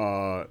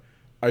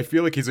 I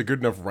feel like he's a good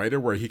enough writer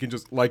where he can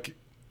just like.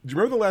 Do you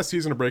remember the last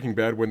season of Breaking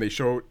Bad when they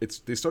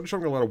started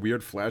showing a lot of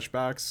weird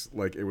flashbacks?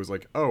 Like it was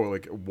like, oh,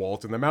 like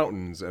Walt in the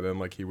mountains, and then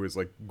like he was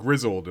like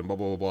grizzled and blah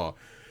blah blah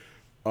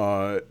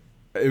blah.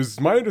 It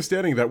was my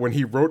understanding that when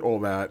he wrote all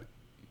that,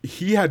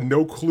 he had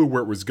no clue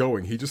where it was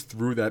going. He just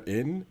threw that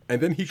in, and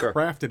then he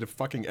crafted a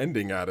fucking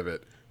ending out of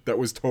it that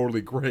was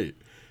totally great.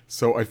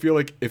 So I feel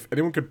like if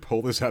anyone could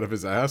pull this out of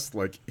his ass,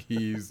 like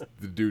he's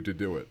the dude to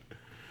do it.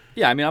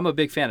 Yeah, I mean, I'm a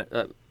big fan.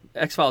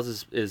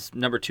 X-Files is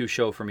number 2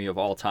 show for me of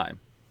all time.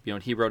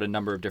 And he wrote a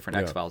number of different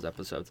X-Files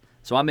episodes.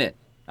 So I'm in.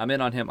 I'm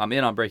in on him. I'm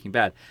in on Breaking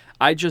Bad.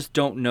 I just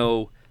don't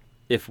know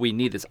if we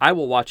need this. I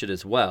will watch it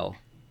as well,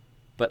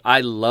 but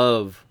I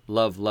love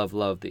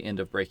the end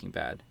of Breaking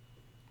Bad.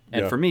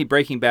 And for me,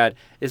 Breaking Bad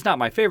is not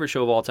my favorite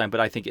show of all time, but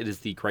I think it is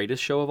the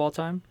greatest show of all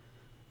time.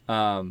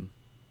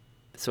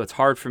 So it's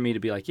hard for me to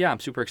be like, yeah, I'm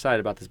super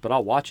excited about this, but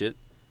I'll watch it.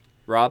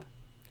 Rob?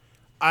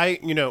 I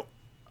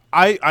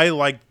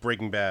like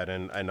Breaking Bad,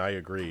 and I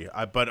agree.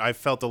 But I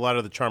felt a lot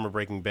of the charm of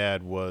Breaking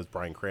Bad was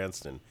Bryan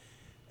Cranston.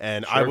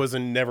 And I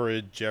wasn't never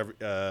a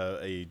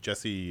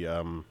Jesse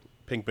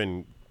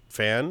Pinkman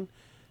fan.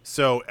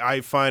 So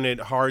I find it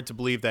hard to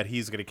believe that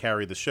he's going to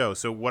carry the show.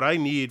 So what I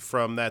need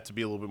from that to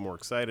be a little bit more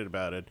excited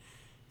about it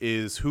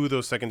is who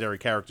those secondary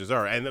characters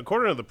are. And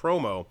according to the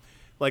promo,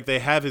 like they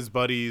have his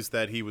buddies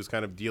that he was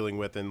kind of dealing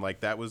with, and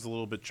like that was a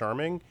little bit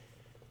charming.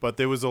 But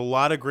there was a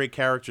lot of great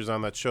characters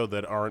on that show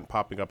that aren't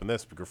popping up in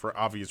this because for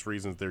obvious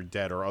reasons they're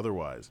dead or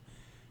otherwise.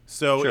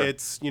 So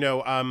it's,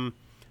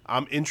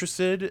 I'm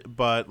interested,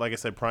 but like I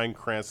said, Bryan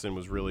Cranston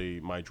was really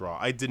my draw.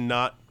 I did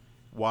not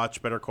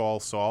watch Better Call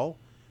Saul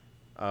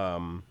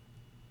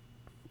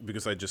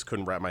because I just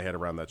couldn't wrap my head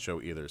around that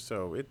show either.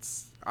 So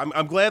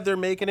I'm glad they're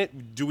making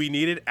it. Do we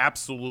need it?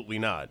 Absolutely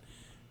not.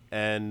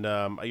 And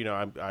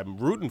I'm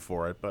rooting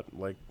for it, but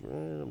like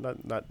I'm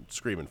not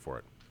screaming for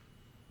it.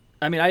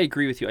 I mean, I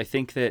agree with you. I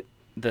think that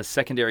the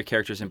secondary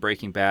characters in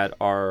Breaking Bad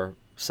are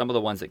some of the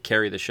ones that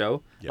carry the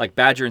show. Yep. Like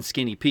Badger and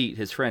Skinny Pete,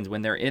 his friends,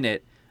 when they're in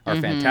it, are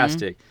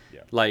fantastic.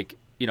 Yeah. Like,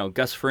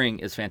 Gus Fring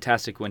is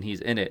fantastic when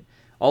he's in it.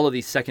 All of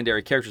these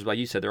secondary characters, like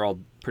you said, they're all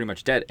pretty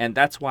much dead. And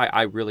that's why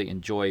I really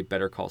enjoy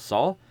Better Call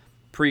Saul.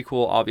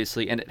 Prequel,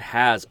 obviously, and it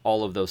has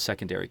all of those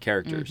secondary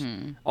characters.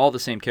 Mm-hmm. All the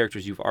same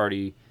characters you've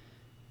already,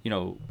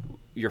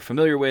 you're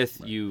familiar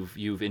with, right.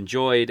 you've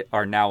enjoyed,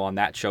 are now on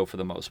that show for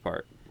the most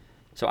part.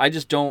 So I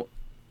don't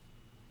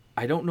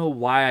know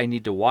why I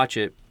need to watch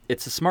it.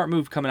 It's a smart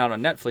move coming out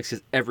on Netflix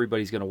because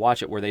everybody's going to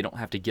watch it where they don't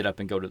have to get up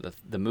and go to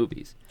the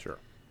movies. Sure.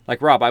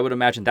 Like, Rob, I would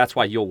imagine that's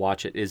why you'll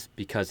watch it is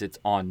because it's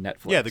on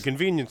Netflix. Yeah, the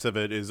convenience of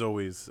it is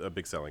always a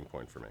big selling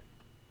point for me.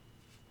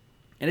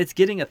 And it's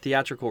getting a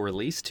theatrical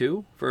release,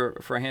 too,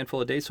 for a handful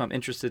of days, so I'm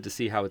interested to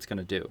see how it's going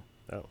to do.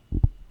 Oh.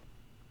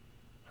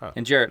 Huh.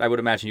 And Jarrett, I would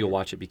imagine you'll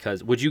watch it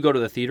because... Would you go to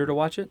the theater to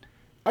watch it?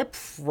 I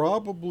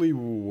probably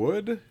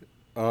would.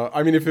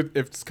 I mean, if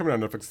it's coming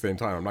out on Netflix at the same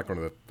time, I'm not going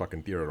to the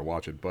fucking theater to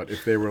watch it. But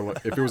if it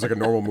was like a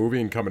normal movie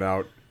and coming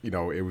out, it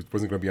wasn't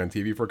going to be on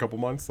TV for a couple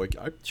months, like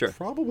I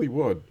probably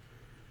would.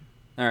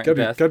 All right,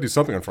 gotta do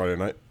something on Friday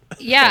night.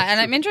 Yeah, and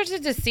I'm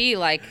interested to see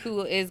like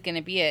who is going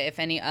to be it, if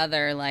any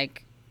other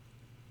like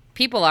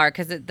people are,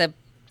 because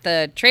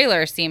the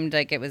trailer seemed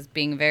like it was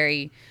being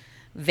very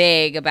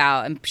vague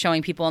about and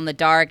showing people in the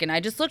dark. And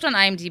I just looked on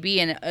IMDb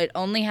and it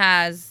only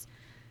has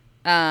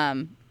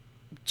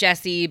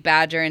Jesse,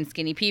 Badger, and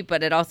Skinny Pete,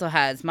 but it also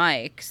has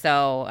Mike.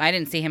 So I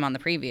didn't see him on the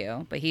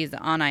preview, but he's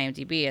on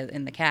IMDb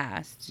in the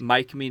cast.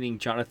 Mike meaning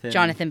Jonathan?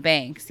 Jonathan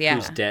Banks, yeah.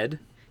 Who's dead?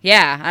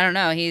 Yeah, I don't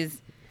know.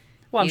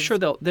 I'm sure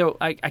they'll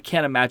I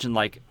can't imagine,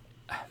 like,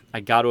 I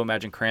got to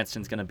imagine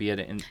Cranston's going to be in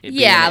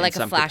like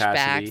some a flashbacks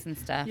capacity. And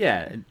stuff.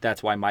 Yeah,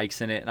 that's why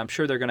Mike's in it. And I'm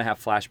sure they're going to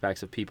have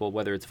flashbacks of people,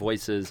 whether it's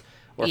voices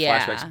or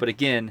flashbacks. But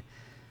again,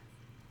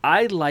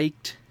 I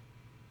liked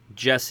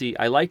Jesse.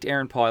 I liked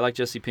Aaron Paul. I liked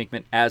Jesse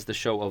Pinkman as the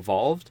show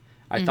evolved.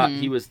 I thought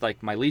he was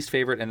like my least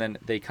favorite. And then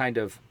they kind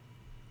of,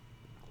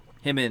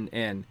 him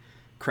and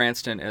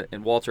Cranston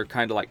and Walter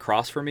kind of like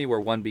cross for me,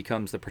 where one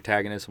becomes the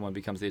protagonist and one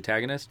becomes the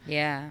antagonist.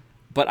 Yeah.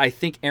 But I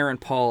think Aaron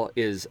Paul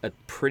is a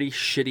pretty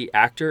shitty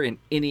actor in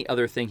any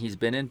other thing he's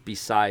been in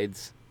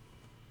besides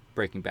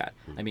Breaking Bad.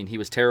 I mean, he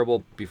was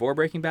terrible before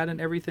Breaking Bad and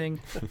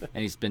everything,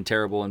 and he's been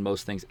terrible in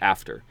most things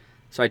after.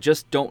 So I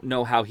just don't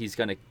know how he's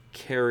going to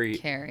carry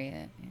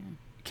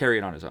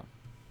it on his own.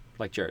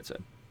 like Jarrett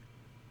said.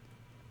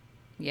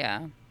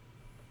 Yeah.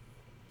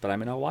 But I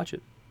mean, I'll watch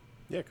it.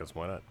 Yeah, because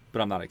why not?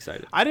 But I'm not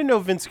excited. I didn't know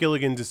Vince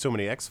Gilligan did so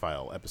many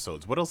X-File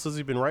episodes. What else has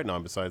he been writing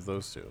on besides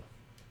those two?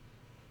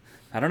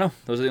 I don't know.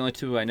 Those are the only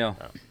two I know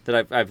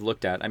that I've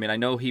looked at. I mean, I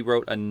know he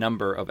wrote a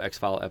number of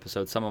X-File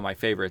episodes, some of my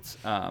favorites,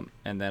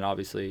 and then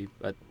obviously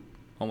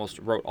almost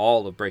wrote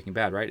all of Breaking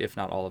Bad, right? If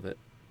not all of it.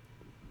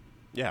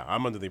 Yeah,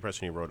 I'm under the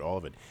impression he wrote all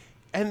of it.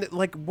 And,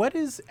 like, what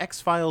is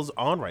X-Files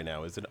on right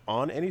now? Is it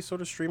on any sort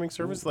of streaming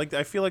service? Like,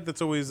 I feel like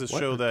that's always a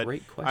show that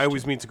I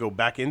always mean to go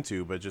back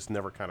into, but just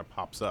never kind of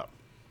pops up.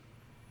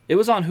 It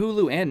was on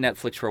Hulu and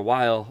Netflix for a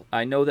while.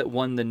 I know that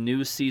when the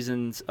new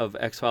seasons of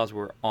X-Files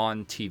were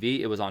on TV,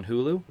 it was on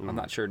Hulu. I'm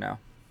not sure now.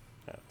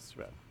 Yeah, that's too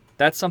bad.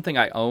 That's something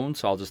I own,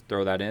 so I'll just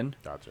throw that in.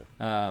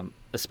 Gotcha.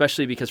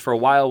 Especially because for a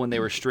while when they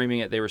were streaming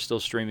it, they were still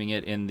streaming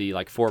it in the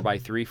like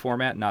 4:3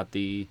 format, not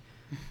the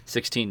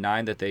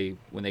 16:9 that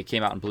when they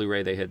came out in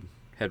Blu-ray, they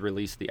had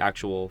released the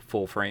actual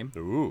full frame.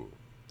 Ooh.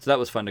 So that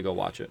was fun to go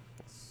watch it.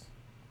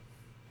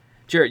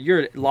 Jarrett, you're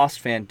a Lost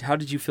fan. How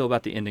did you feel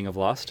about the ending of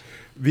Lost?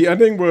 The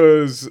ending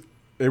was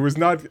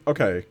not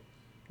okay.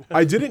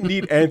 I didn't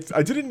need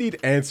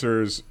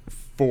answers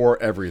for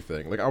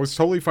everything. Like I was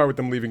totally fine with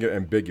them leaving it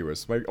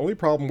ambiguous. My only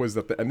problem was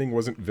that the ending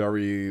wasn't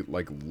very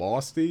like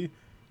Losty.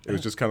 It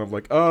was just kind of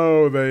like,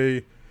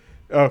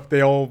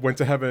 they all went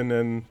to heaven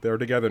and they're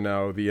together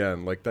now. The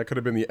end. Like that could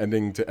have been the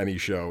ending to any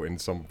show in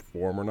some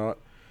form or not.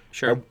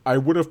 Sure. I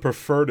would have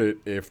preferred it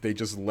if they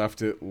just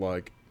left it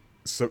like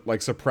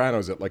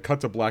Sopranos it, like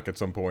cut to black at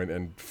some point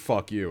and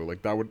fuck you.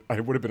 Like I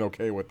would have been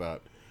okay with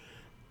that.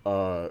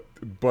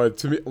 But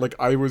to me, like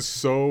I was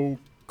so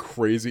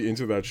crazy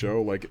into that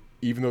show, like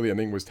even though the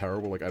ending was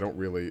terrible, like I don't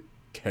really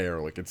care.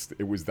 Like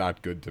it was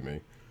that good to me.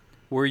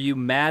 Were you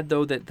mad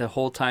though that the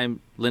whole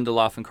time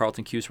Lindelof and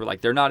Carlton Cuse were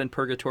like, they're not in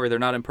purgatory, they're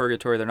not in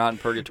purgatory, they're not in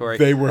purgatory?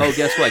 They were. Oh,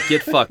 guess what?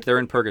 Get fucked. They're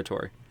in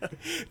purgatory.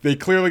 They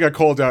clearly got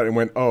called out and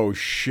went, "Oh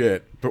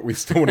shit!" But we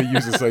still want to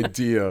use this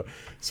idea,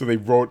 so they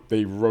wrote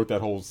that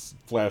whole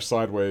Flash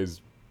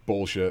Sideways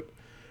bullshit.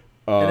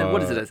 And then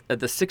what is it?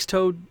 The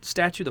six-toed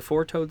statue, the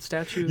four-toed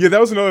statue? Yeah, that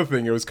was another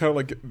thing. It was kind of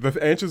like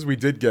the answers we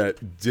did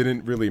get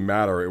didn't really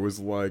matter. It was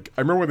like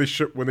I remember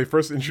when they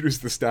first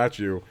introduced the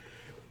statue.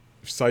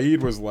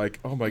 Saeed was like,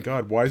 "Oh my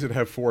God, why does it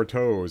have 4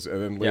 toes?"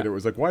 And then later it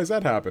was like, "Why does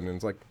that happen?" And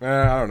it's like,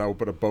 I don't know,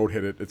 but a boat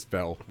hit it, it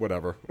fell,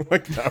 whatever.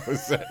 Like that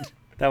was it.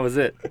 That was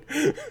it.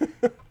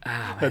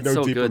 Had no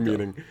so deeper good,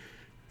 meaning.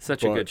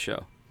 Such a good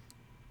show.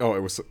 Oh, I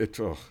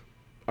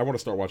want to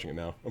start watching it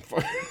now. I'm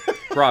fine.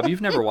 Rob,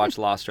 you've never watched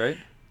Lost, right?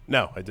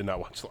 No, I did not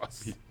watch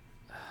Lost.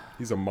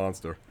 He's a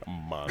monster. A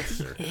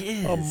monster.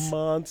 It A is.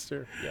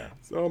 monster. Yeah.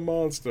 It's a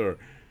monster.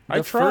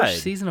 The tried.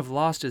 first season of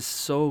Lost is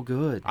so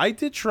good. I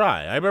did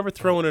try. I remember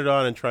throwing it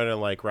on and trying to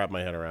like wrap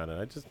my head around it.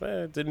 I just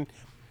didn't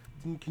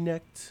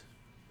connect.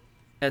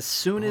 As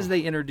soon as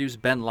they introduce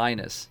Ben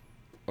Linus,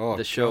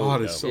 the show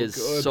God, is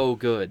it's so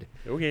good.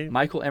 Okay.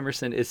 Michael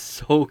Emerson is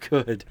so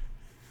good.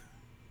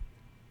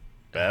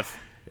 Beth.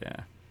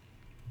 Yeah.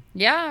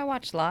 Yeah, I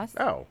watched Lost.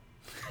 Oh.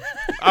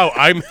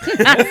 I'm.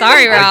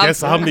 Sorry, Rob. I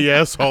guess I'm the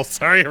asshole.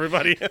 Sorry,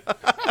 everybody.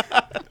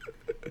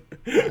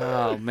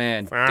 Oh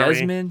man, Sorry.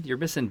 Desmond, you're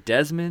missing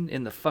Desmond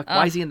in the fuck.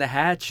 Why is he in the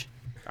hatch?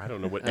 I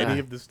don't know what any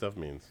of this stuff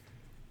means.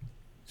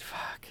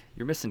 Fuck,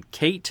 you're missing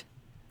Kate.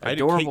 I did-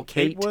 Adorable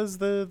Kate was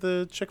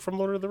the chick from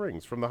Lord of the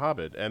Rings, from The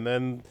Hobbit, and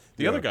then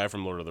the Yeah. other guy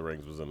from Lord of the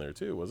Rings was in there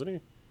too, wasn't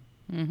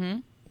he? Mm-hmm.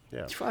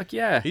 Yeah. Fuck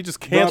yeah. He just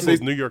canceled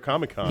they- New York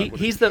Comic Con.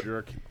 He's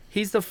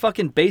the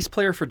fucking bass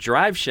player for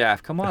Drive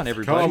Shaft. Come on,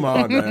 everybody. Come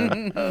on,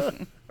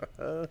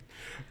 man.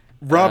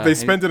 Rob, they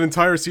spent an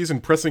entire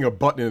season pressing a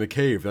button in a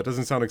cave. That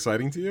doesn't sound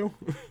exciting to you?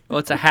 Well,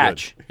 it's a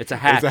hatch. It's a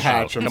hatch. It's a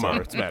hatch. I'm Come sorry. on,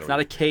 what's the matter It's not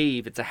a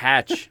cave. It's a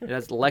hatch. It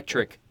has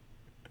electric.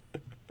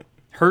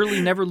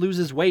 Hurley never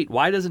loses weight.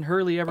 Why doesn't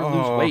Hurley ever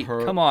lose weight?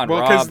 Come on, well,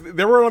 Rob. because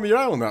they weren't on the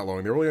island that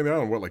long. They were only on the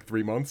island, what, like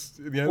 3 months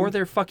in the end? Or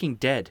they're fucking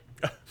dead.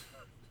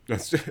 You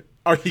saying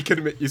he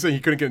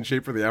couldn't get in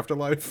shape for the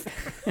afterlife?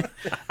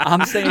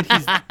 I'm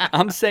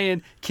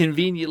saying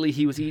conveniently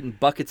he was eating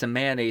buckets of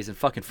mayonnaise and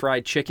fucking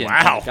fried chicken on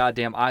Wow. the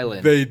goddamn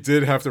island. They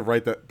did have to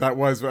write that. That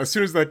was, as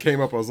soon as that came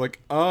up, I was like,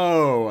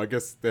 oh, I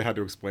guess they had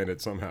to explain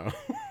it somehow.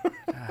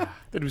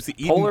 It was the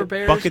Polar eating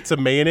bears? buckets of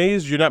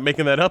mayonnaise. You're not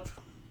making that up.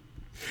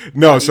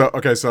 No, so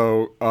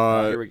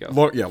here we go.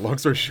 Long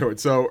story short.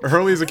 So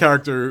Hurley is a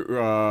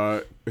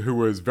character who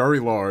was very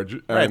large.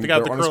 And Right, the guy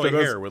with the they're curly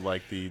understood as- hair with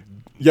like the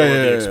Yeah,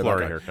 Explorer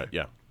that guy. haircut.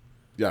 Yeah.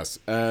 Yes,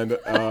 and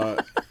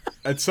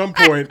at some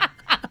point,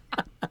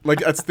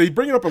 they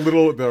bring it up a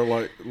little. They're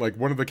like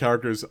one of the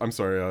characters. I'm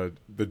sorry,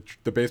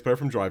 the bass player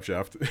from Drive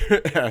Shaft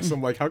asked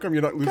him like, "How come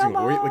you're not losing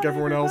weight like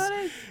everyone else?"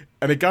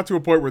 And it got to a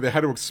point where they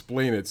had to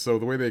explain it. So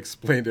the way they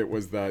explained it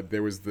was that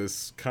there was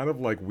this kind of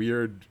like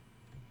weird,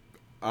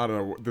 I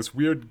don't know, this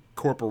weird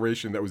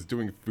corporation that was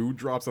doing food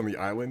drops on the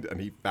island,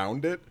 and he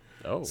found it.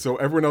 Oh. So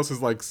everyone else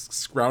is like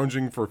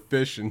scrounging for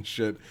fish and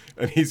shit,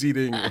 and he's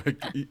eating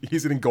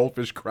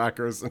goldfish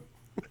crackers.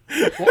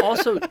 Well,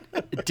 also,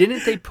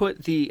 didn't they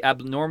put the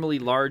abnormally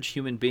large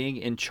human being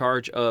in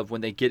charge of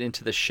when they get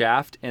into the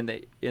shaft and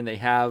they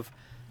have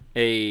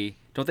a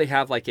don't they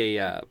have like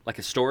a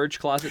storage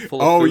closet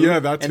full of Oh, food? yeah,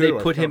 that And too. they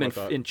I put him forgot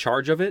about that. in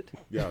charge of it.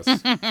 Yes.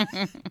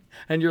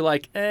 And you're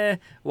like,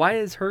 why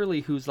is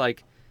Hurley, who's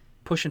like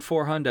pushing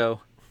 400,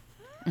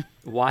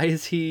 why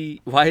is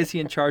he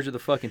in charge of the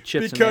fucking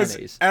chips Because and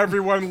mayonnaise?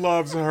 everyone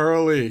loves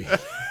Hurley.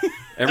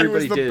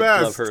 Everybody the did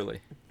best. love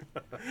Hurley.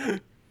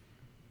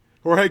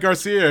 Jorge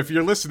Garcia, if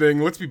you're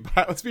listening, let's be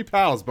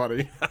pals,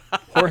 buddy.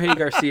 Jorge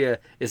Garcia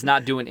is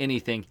not doing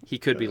anything. He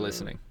could be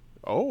listening.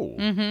 Oh.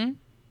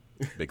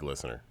 Big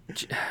listener.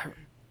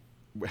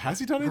 Has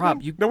he done anything?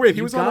 Rob, no, wait, he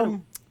you was gotta-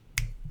 on.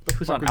 He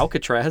was on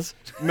Alcatraz.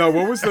 No,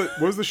 what was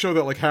the show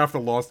that like half the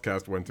Lost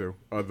cast went to?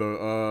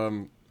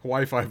 The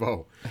Hawaii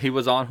Five-0. He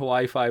was on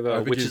Hawaii Five-0,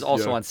 think which is he's-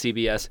 also yeah. on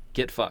CBS.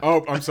 Get fucked.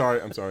 Oh, I'm sorry.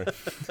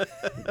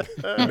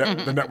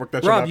 The network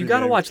that shall Rob, not you be got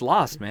to named. watch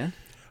Lost, man.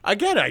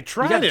 Again, I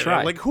tried gotta it. try.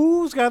 I'm like,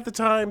 who's got the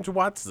time to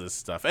watch this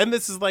stuff? And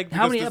this is like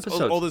How because many this-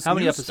 episodes? All this How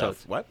many new episodes?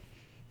 Stuff. What?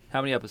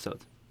 How many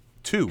episodes?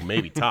 2,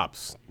 maybe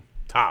tops.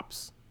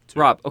 Tops. 2.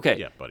 Rob, okay.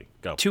 Yeah, buddy,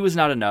 go. 2 is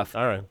not enough.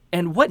 All right.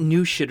 And what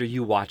new shit are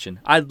you watching?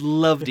 I'd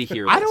love to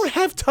hear this. I don't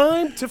have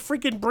time to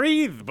freaking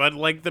breathe, but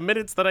like the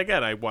minutes that I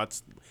get, I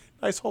watch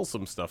nice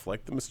wholesome stuff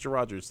like the Mr.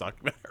 Rogers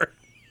documentary.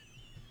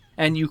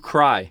 And you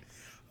cry.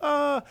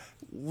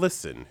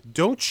 Listen,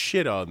 don't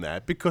shit on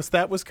that because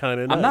that was kind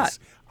of nice. I'm not.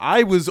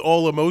 I was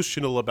all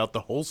emotional about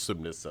the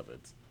wholesomeness of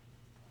it.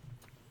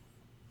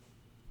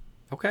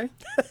 Okay.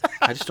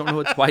 I just don't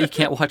know why you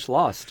can't watch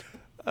Lost.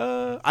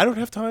 I don't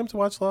have time to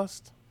watch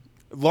Lost.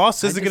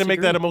 Lost isn't going to make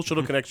that disagree.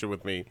 emotional connection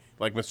with me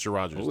like Mr.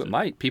 Rogers Oh, it did.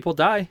 might. People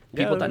die.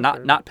 People die.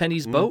 fair. Not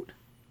Penny's boat.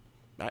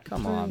 Not-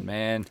 Come on,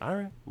 man. All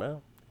right,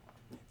 well,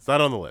 it's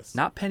not on the list.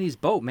 Not Penny's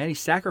boat, man. He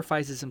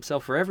sacrifices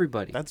himself for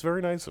everybody. That's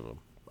very nice of him.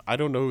 I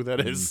don't know who that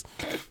is.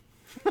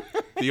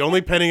 The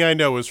only Penny I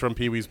know is from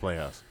Pee-wee's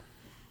Playhouse.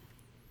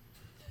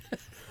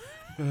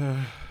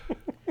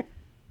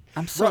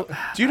 I'm so.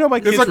 Do you know my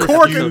There's kids a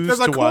cork. refuse There's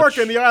a to cork watch-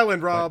 in the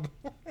island, Rob.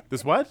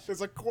 There's what?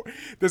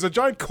 There's a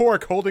giant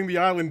cork holding the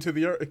island to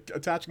the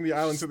attaching the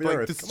island to the Like,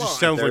 earth. this Come just on.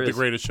 sounds There like the is.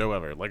 greatest show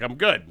ever. Like, I'm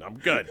good.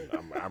 I'm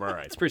all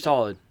right. It's pretty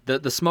solid.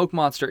 The smoke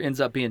monster ends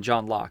up being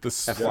John Locke.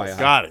 FYI.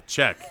 Got it.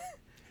 Check.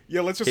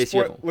 Yeah, let's just Case you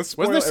spoil. haven't- Let's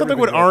spoil Wasn't there something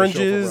everything with about the show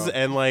for oranges Rob.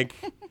 and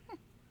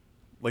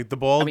like the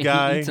bald I mean,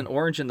 guy? he eats an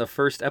orange in the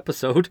first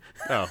episode.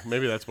 Oh,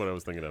 maybe that's what I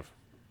was thinking of.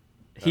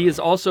 He is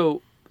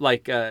also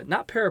like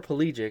not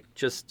paraplegic,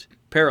 just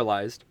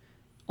paralyzed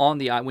on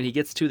the when he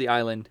gets to the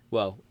island.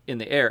 Well, in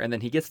the air, and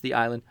then he gets to the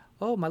island.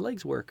 Oh, my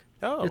legs work.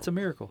 Oh. It's a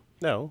miracle.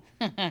 No.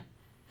 No,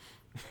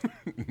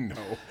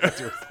 that's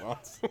your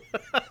response.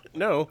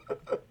 No.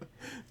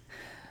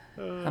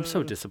 I'm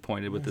so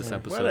disappointed with this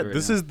episode. Why not? Right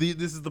This now. is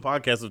the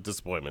podcast of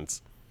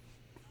disappointments.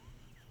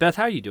 Beth.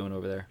 How are you doing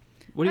over there?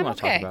 What do you I'm want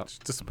to okay. talk about? Just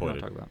What do you disappointed. want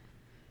to talk about?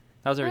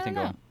 How's everything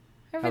I don't going? know.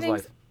 How's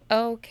Everything's life?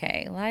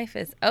 okay. Life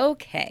is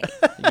okay.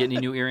 You get any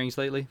new earrings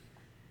lately?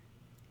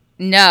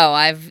 No,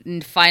 I've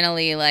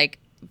finally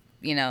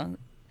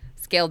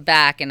scaled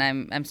back, and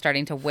I'm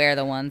starting to wear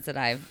the ones that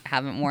I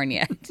haven't worn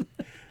yet.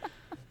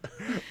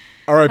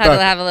 All right, Had to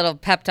Beth. have a little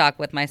pep talk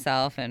with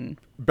myself, and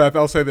Beth,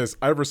 I'll say this: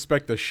 I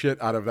respect the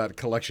shit out of that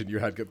collection you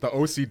had. The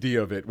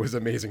OCD of it was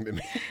amazing to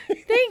me.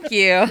 thank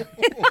you.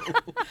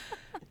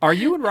 Are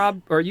you and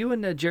Rob? Are you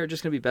and Jarrett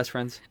just gonna be best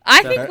friends?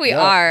 I think we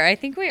yeah. are. I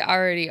think we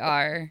already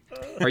are.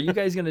 Are you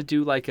guys gonna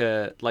do like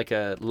a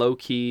low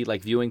key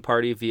viewing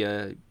party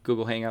via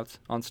Google Hangouts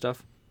on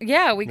stuff?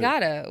 Yeah, we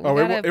gotta. We Oh,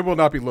 gotta. it will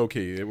not be low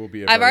key. It will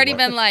be. I've already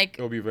been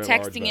It'll be a very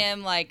large texting event.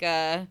 him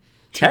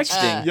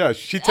Texting. Yeah,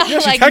 she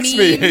like texts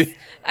memes. me.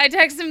 I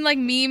text him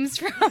memes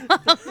from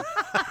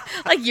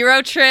like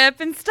Euro Trip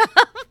and stuff.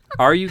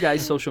 Are you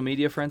guys social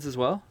media friends as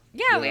well?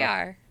 Yeah, we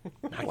are.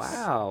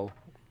 Wow.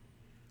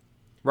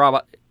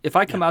 Rob, if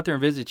I come out there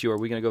and visit you, are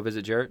we gonna go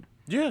visit Jarrett?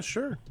 Yeah,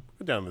 sure.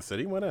 Go down to the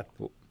city. Why not?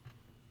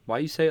 Why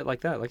you say it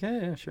like that? Like,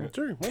 yeah, sure.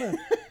 Sure. Why not?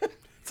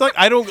 It's like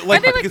I don't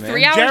like think, like, because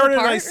 3 hours Jared and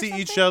apart I or see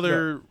each something?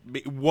 other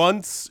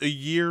once a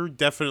year,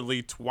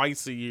 definitely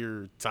twice a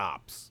year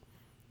tops.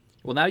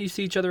 Well, now you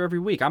see each other every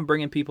week. I'm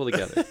bringing people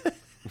together.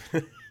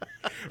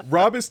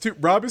 Rob is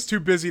too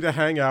busy to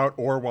hang out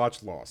or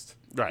watch Lost.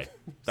 Right.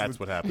 That's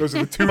what happens. Those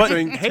are the two But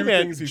things. hey two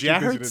man, things he's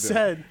too busy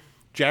to do.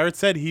 Jared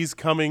said he's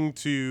coming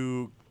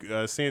to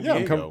San Yeah,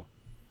 Diego.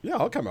 Yeah,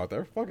 I'll come out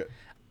there. Fuck it.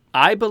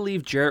 I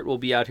believe Jarrett will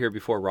be out here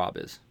before Rob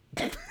is.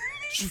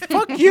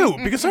 Fuck you,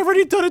 because I've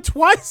already done it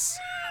twice.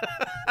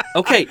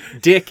 Okay,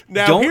 Dick,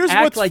 Now, don't here's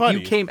act what's like funny.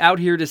 you came out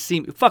here to see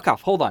me. Fuck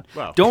off. Hold on.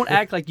 Wow. Don't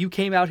act like you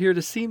came out here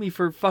to see me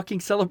for fucking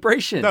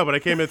celebration. No, but I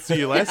came out to see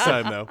you last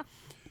time though.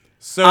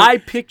 So I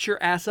picked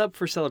your ass up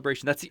for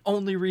celebration. That's the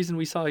only reason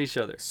we saw each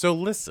other. So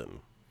listen,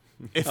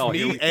 if Oh,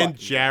 here me we and fucking go.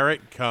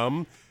 Jarrett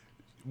come,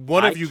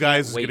 one I of you can't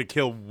guys is wait. going to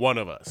kill one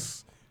of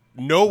us.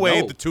 No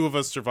way No. the two of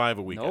us survive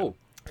a weekend.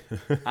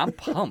 No. I'm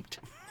pumped.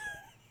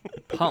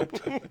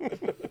 Pumped.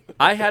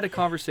 I had a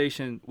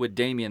conversation with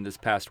Damien this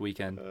past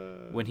weekend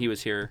when he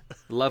was here.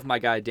 Love my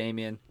guy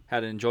Damien.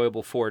 Had an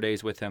enjoyable 4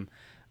 days with him.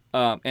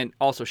 And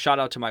also, shout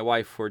out to my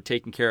wife for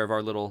taking care of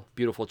our little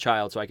beautiful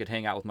child so I could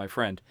hang out with my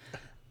friend.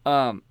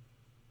 I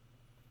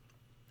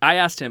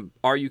asked him,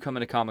 are you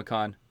coming to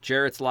Comic-Con?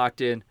 Jarrett's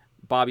locked in.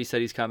 Bobby said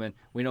he's coming.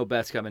 We know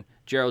Beth's coming.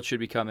 Gerald should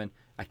be coming.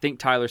 I think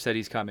Tyler said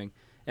he's coming.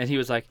 And he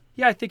was like,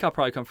 yeah, I think I'll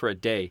probably come for a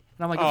day.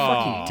 And I'm like, a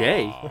fucking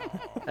day?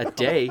 A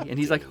day? And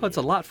he's like, oh, it's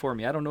a lot for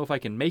me. I don't know if I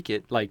can make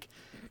it. Like,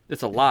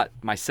 it's a lot.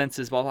 My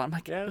senses, blah, blah. I'm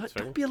like,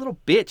 don't be a little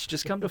bitch.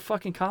 Just come to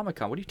fucking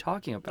Comic-Con. What are you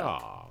talking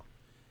about? Aw.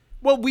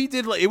 Well, we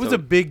did. It was a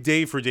big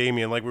day for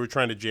Damien. Like, we were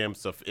trying to jam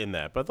stuff in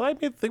that. But I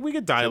think we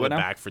could dial it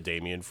back for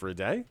Damien for a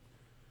day.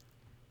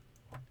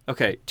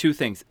 Okay, 2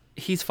 things.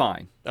 He's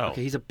fine. Oh.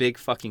 Okay, he's a big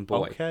fucking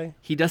boy. Okay.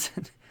 He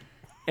doesn't...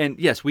 And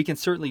yes, we can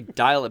certainly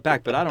dial it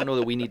back, but I don't know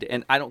that we need to...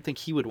 And I don't think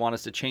he would want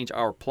us to change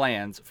our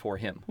plans for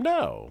him.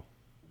 No.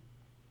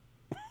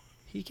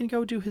 He can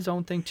go do his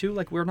own thing, too.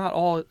 Like, we're not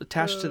all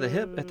attached to the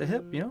hip, at the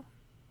hip, you know?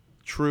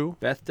 True.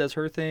 Beth does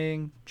her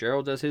thing.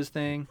 Gerald does his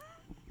thing.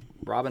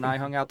 Rob and I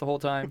hung out the whole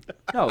time.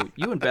 No,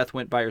 you and Beth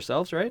went by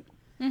yourselves, right?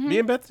 Mm-hmm. Me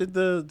and Beth did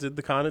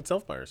the con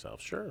itself by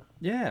ourselves, sure.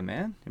 Yeah,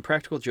 man.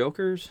 Impractical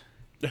Jokers.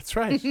 That's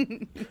right.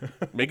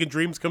 Making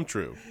dreams come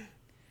true.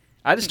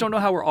 I just don't know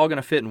how we're all going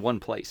to fit in one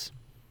place.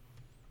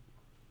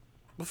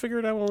 We'll figure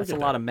it out when we get That's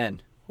a lot of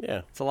men.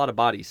 Yeah. It's a lot of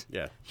bodies.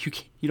 Yeah.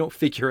 You don't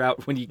figure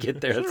out when you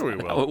get there. That's Sure we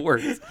not will. how it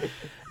works.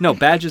 No,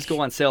 badges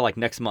go on sale like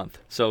next month,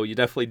 so you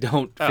definitely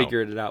don't Oh.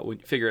 figure it out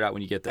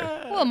when you get there.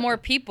 Well, more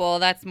people.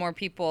 That's more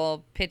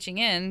people pitching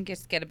in.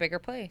 Just get a bigger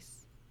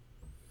place.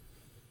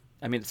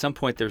 I mean, at some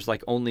point there's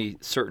like only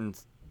certain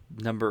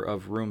number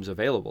of rooms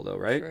available, though,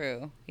 right?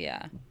 True.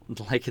 Yeah.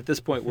 Like at this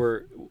point,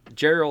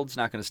 Gerald's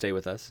not going to stay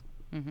with us,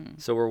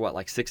 so we're what,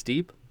 like 6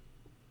 deep?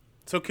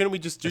 So can we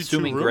just do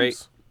Assuming 2 rooms?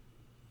 great.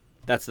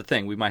 That's the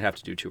thing. We might have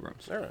to do 2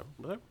 rooms. All right.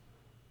 Well,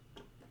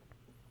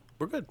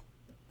 we're good.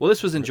 Well,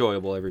 this was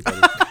enjoyable,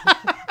 everybody.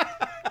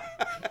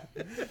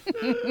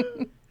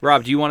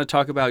 Rob, do you want to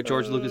talk about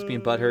George Lucas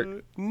being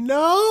butthurt?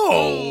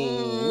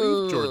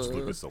 No. Leave George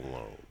Lucas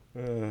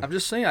alone. I'm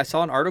just saying. I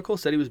saw an article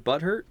said he was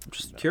butthurt. I'm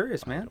just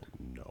curious, man.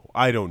 No.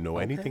 I don't know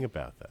anything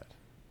about that.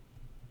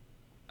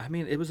 I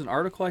mean, it was an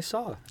article I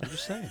saw. I'm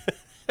just saying.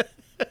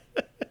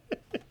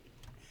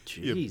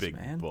 You Jeez, big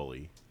man.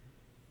 bully.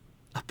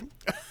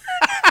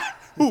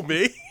 Who,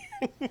 me?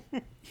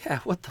 Yeah,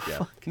 what the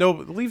fuck? No,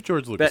 leave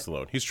George Lucas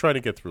alone. He's trying to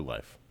get through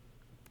life.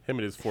 Him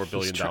and his $4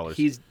 billion.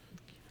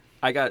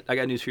 I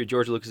got news for you.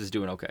 George Lucas is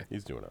doing okay.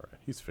 He's doing all right.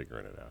 He's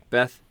figuring it out.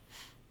 Beth,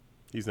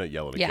 He's not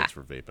yelling at Yeah. kids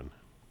for vaping.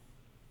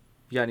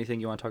 you got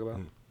anything you want to talk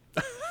about?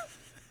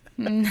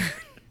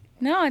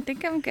 No, I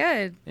think I'm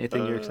good.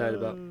 Anything you're excited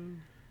about?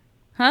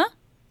 Huh?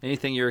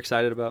 Anything you're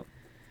excited about?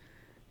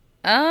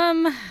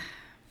 I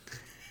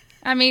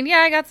mean, yeah,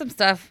 I got some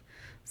stuff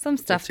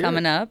Let's hear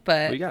coming it. up, What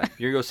do but you got?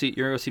 You're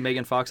gonna go see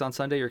Megan Fox on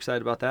Sunday. You're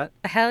excited about that?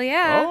 hell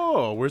yeah.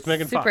 Oh, where's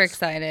Megan Fox? Super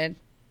excited.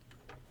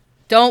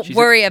 Don't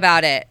worry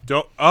about it.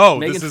 Don't. Oh,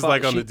 Megan this is Fox,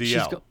 like on the she's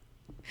DL.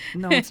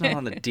 No, it's not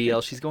on the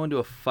DL. She's going to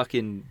a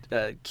fucking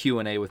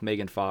Q&A with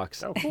Megan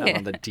Fox. Oh, Not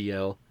on the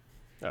DL.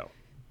 Oh,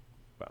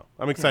 well,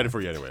 I'm excited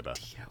for you anyway, Beth.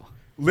 DL.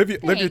 Live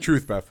your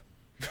truth, Beth.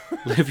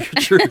 Live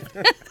your truth.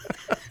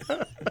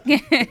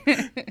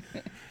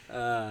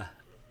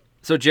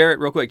 So Jarrett,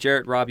 real quick,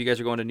 Rob, you guys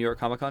are going to New York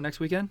Comic Con next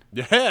weekend?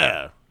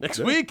 Yeah, next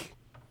week.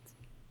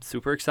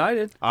 Super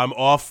excited. I'm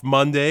off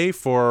Monday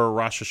for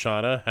Rosh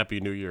Hashanah. Happy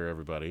New Year,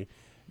 everybody.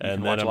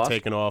 And then watch I'm Lost?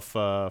 taking off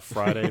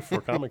Friday for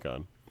Comic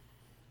Con.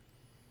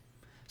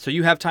 So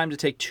you have time to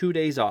take 2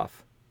 days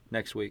off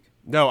next week.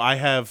 No, I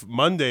have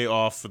Monday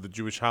off for the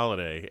Jewish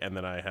holiday, and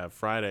then I have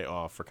Friday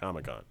off for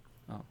Comic Con.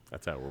 Oh.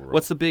 That's how we're rolling.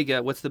 What's the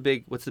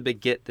big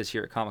get this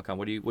year at Comic Con?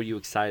 What are you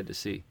excited to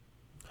see?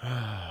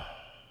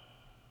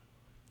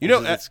 You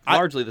know, It's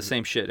largely the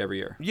same shit every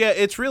year. yeah,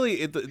 it's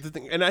really the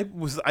thing. And I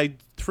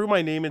threw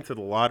my name into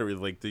the lottery,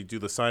 like they do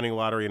the signing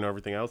lottery and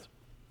everything else.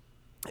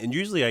 And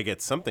usually I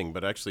get something,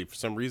 but actually for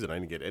some reason I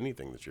didn't get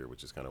anything this year,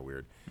 which is kind of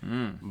weird.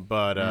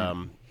 But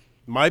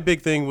my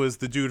big thing was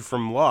the dude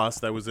from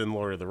Lost that was in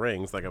Lord of the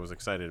Rings. Like I was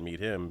excited to meet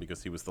him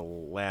because he was the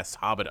last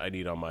Hobbit I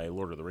need on my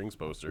Lord of the Rings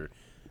poster.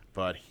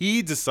 But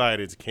he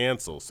decided to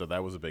cancel, so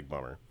that was a big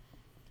bummer.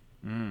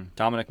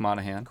 Dominic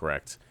Monaghan.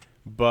 Correct.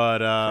 But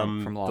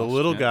From Lost, the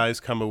little yeah. guy's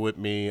coming with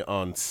me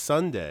on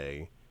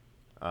Sunday.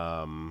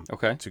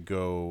 Okay. To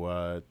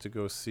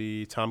go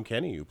see Tom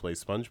Kenny, who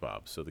plays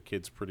SpongeBob. So the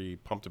kid's pretty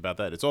pumped about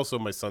that. It's also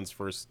my son's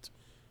first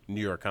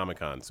New York Comic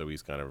Con, so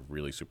he's kind of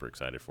really super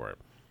excited for it.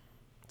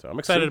 So I'm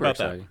excited Super about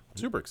excited. that.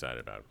 Super excited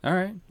about it. All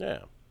right. Yeah.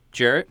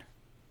 Jarrett?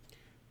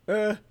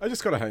 I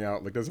just gotta hang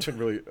out. Like, doesn't it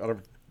really? I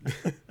don't.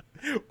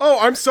 Oh,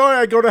 I'm sorry.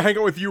 I go to hang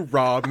out with you,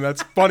 Rob, and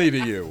that's funny to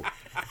you.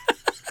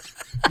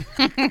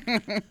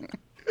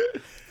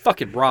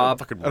 Fucking Rob.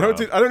 Fucking I Rob.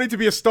 don't need to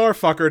be a star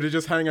fucker to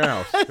just hang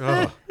out.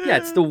 Ugh. Yeah,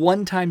 it's the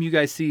one time you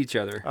guys see each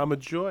other. I'm a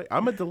joy.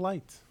 I'm a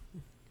delight.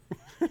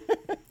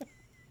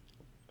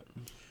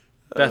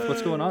 Beth,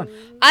 what's going on?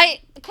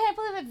 I can't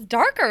believe it's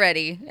dark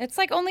already. It's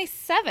like only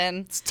 7.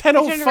 It's I turned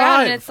around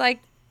and 10:05. it's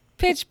like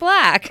pitch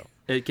black.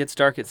 It gets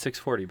dark at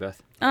 6:40,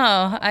 Beth.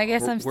 Oh, I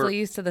guess I'm We're- still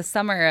used to the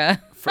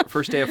summer.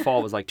 First day of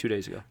fall was like 2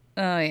 days ago.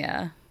 Oh,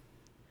 yeah.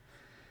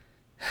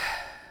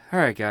 All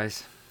right,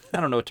 guys. I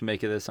don't know what to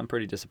make of this. I'm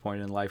pretty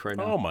disappointed in life right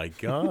now. Oh my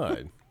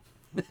God.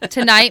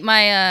 Tonight,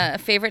 my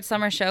favorite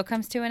summer show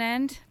comes to an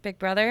end, Big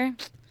Brother.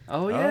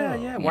 Oh, yeah,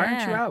 yeah. Why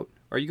aren't you Yeah. out?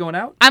 Are you going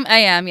out? I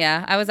am,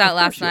 yeah. I was out course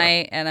last you are.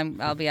 night,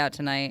 and I'll be out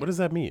tonight. What does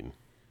that mean?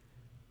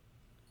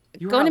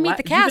 You were Going to out meet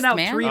the cast, You've been out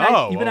man.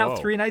 Oh, You've been out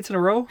oh. 3 nights in a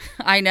row?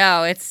 I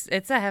know. It's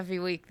a heavy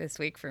week this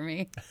week for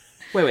me.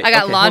 Wait. I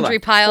got okay, laundry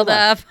piled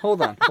up.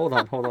 Hold on.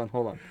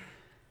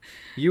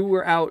 You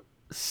were out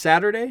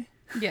Saturday,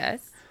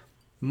 Yes.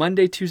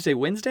 Monday, Tuesday,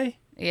 Wednesday?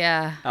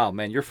 Yeah. Oh,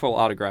 man, you're full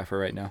autographer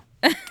right now.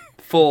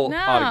 Full No.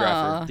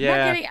 autographer. Not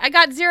Yeah. kidding. I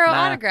got 0 Nah.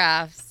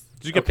 autographs.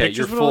 Did you get Okay,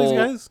 pictures you're with all these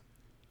full- guys?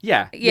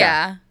 Yeah.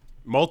 Yeah.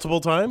 Multiple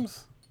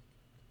times?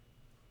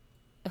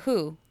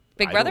 Who?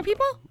 Big I Brother don't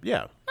people?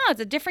 Yeah. No, it's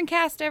a different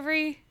cast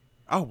every.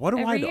 Oh, what do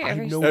I Every know? year, I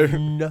every know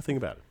nothing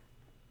about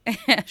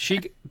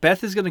it.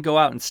 Beth is going to go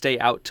out and stay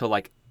out till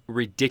like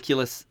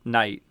ridiculous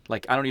night.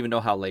 Like, I don't even know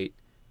how late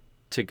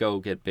to go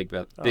get Big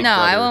No, Brother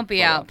I won't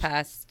be out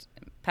photos.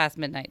 past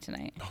midnight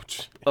tonight. Oh,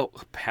 gee. Oh,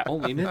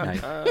 only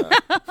midnight.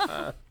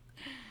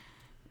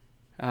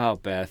 Oh,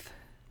 Beth.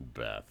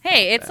 Beth.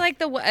 Hey, it's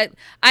like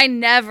I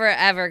never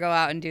ever go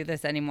out and do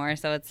this anymore.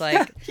 So it's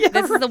like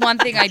this is the one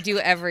thing I do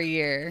every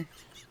year.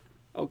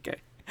 Okay.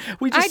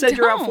 We just I said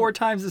you're out don't. 4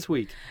 times this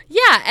week.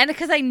 Yeah, and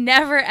because I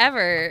never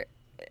ever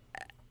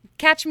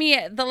catch me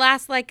the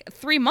last like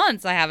 3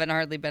 months, I haven't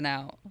hardly been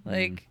out.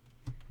 Like,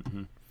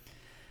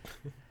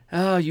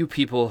 Oh, you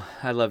people.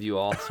 I love you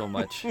all so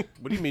much.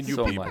 What do you mean, you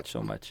so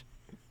people? much.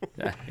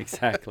 Yeah,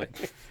 exactly.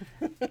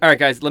 All right,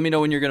 guys. Let me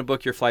know when you're going to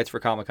book your flights for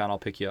Comic-Con. I'll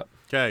pick you up.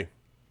 Okay.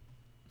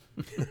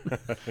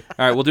 All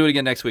right, we'll do it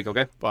again next week,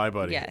 okay? Bye,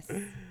 buddy. yes.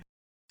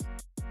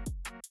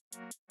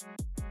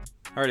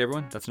 All right,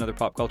 everyone. That's another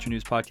Pop Culture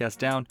News podcast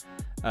down.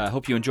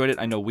 Hope you enjoyed it.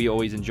 I know we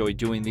always enjoy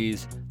doing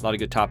these. A lot of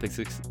good topics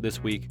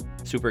this week.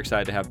 Super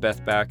excited to have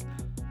Beth back.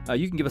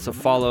 You can give us a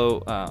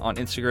follow on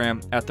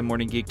Instagram at The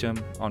Morning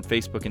Geekdom, on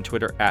Facebook and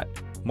Twitter at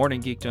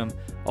Morning Geekdom.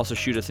 Also,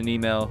 shoot us an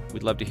email.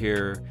 We'd love to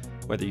hear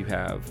whether you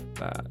have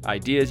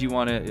ideas you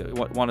want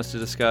us to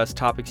discuss,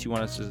 topics you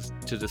want us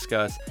to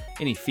discuss,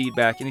 any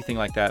feedback, anything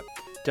like that.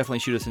 Definitely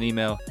shoot us an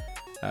email,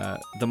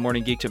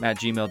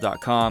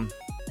 themorninggeekdom@gmail.com.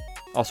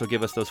 Also,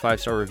 give us those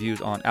 5-star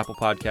reviews on Apple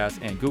Podcasts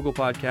and Google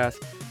Podcasts.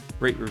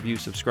 Rate, review,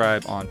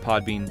 subscribe on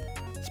Podbean,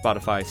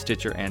 Spotify,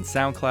 Stitcher, and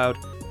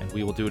SoundCloud. And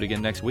we will do it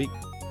again next week.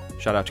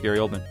 Shout out to Gary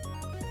Oldman.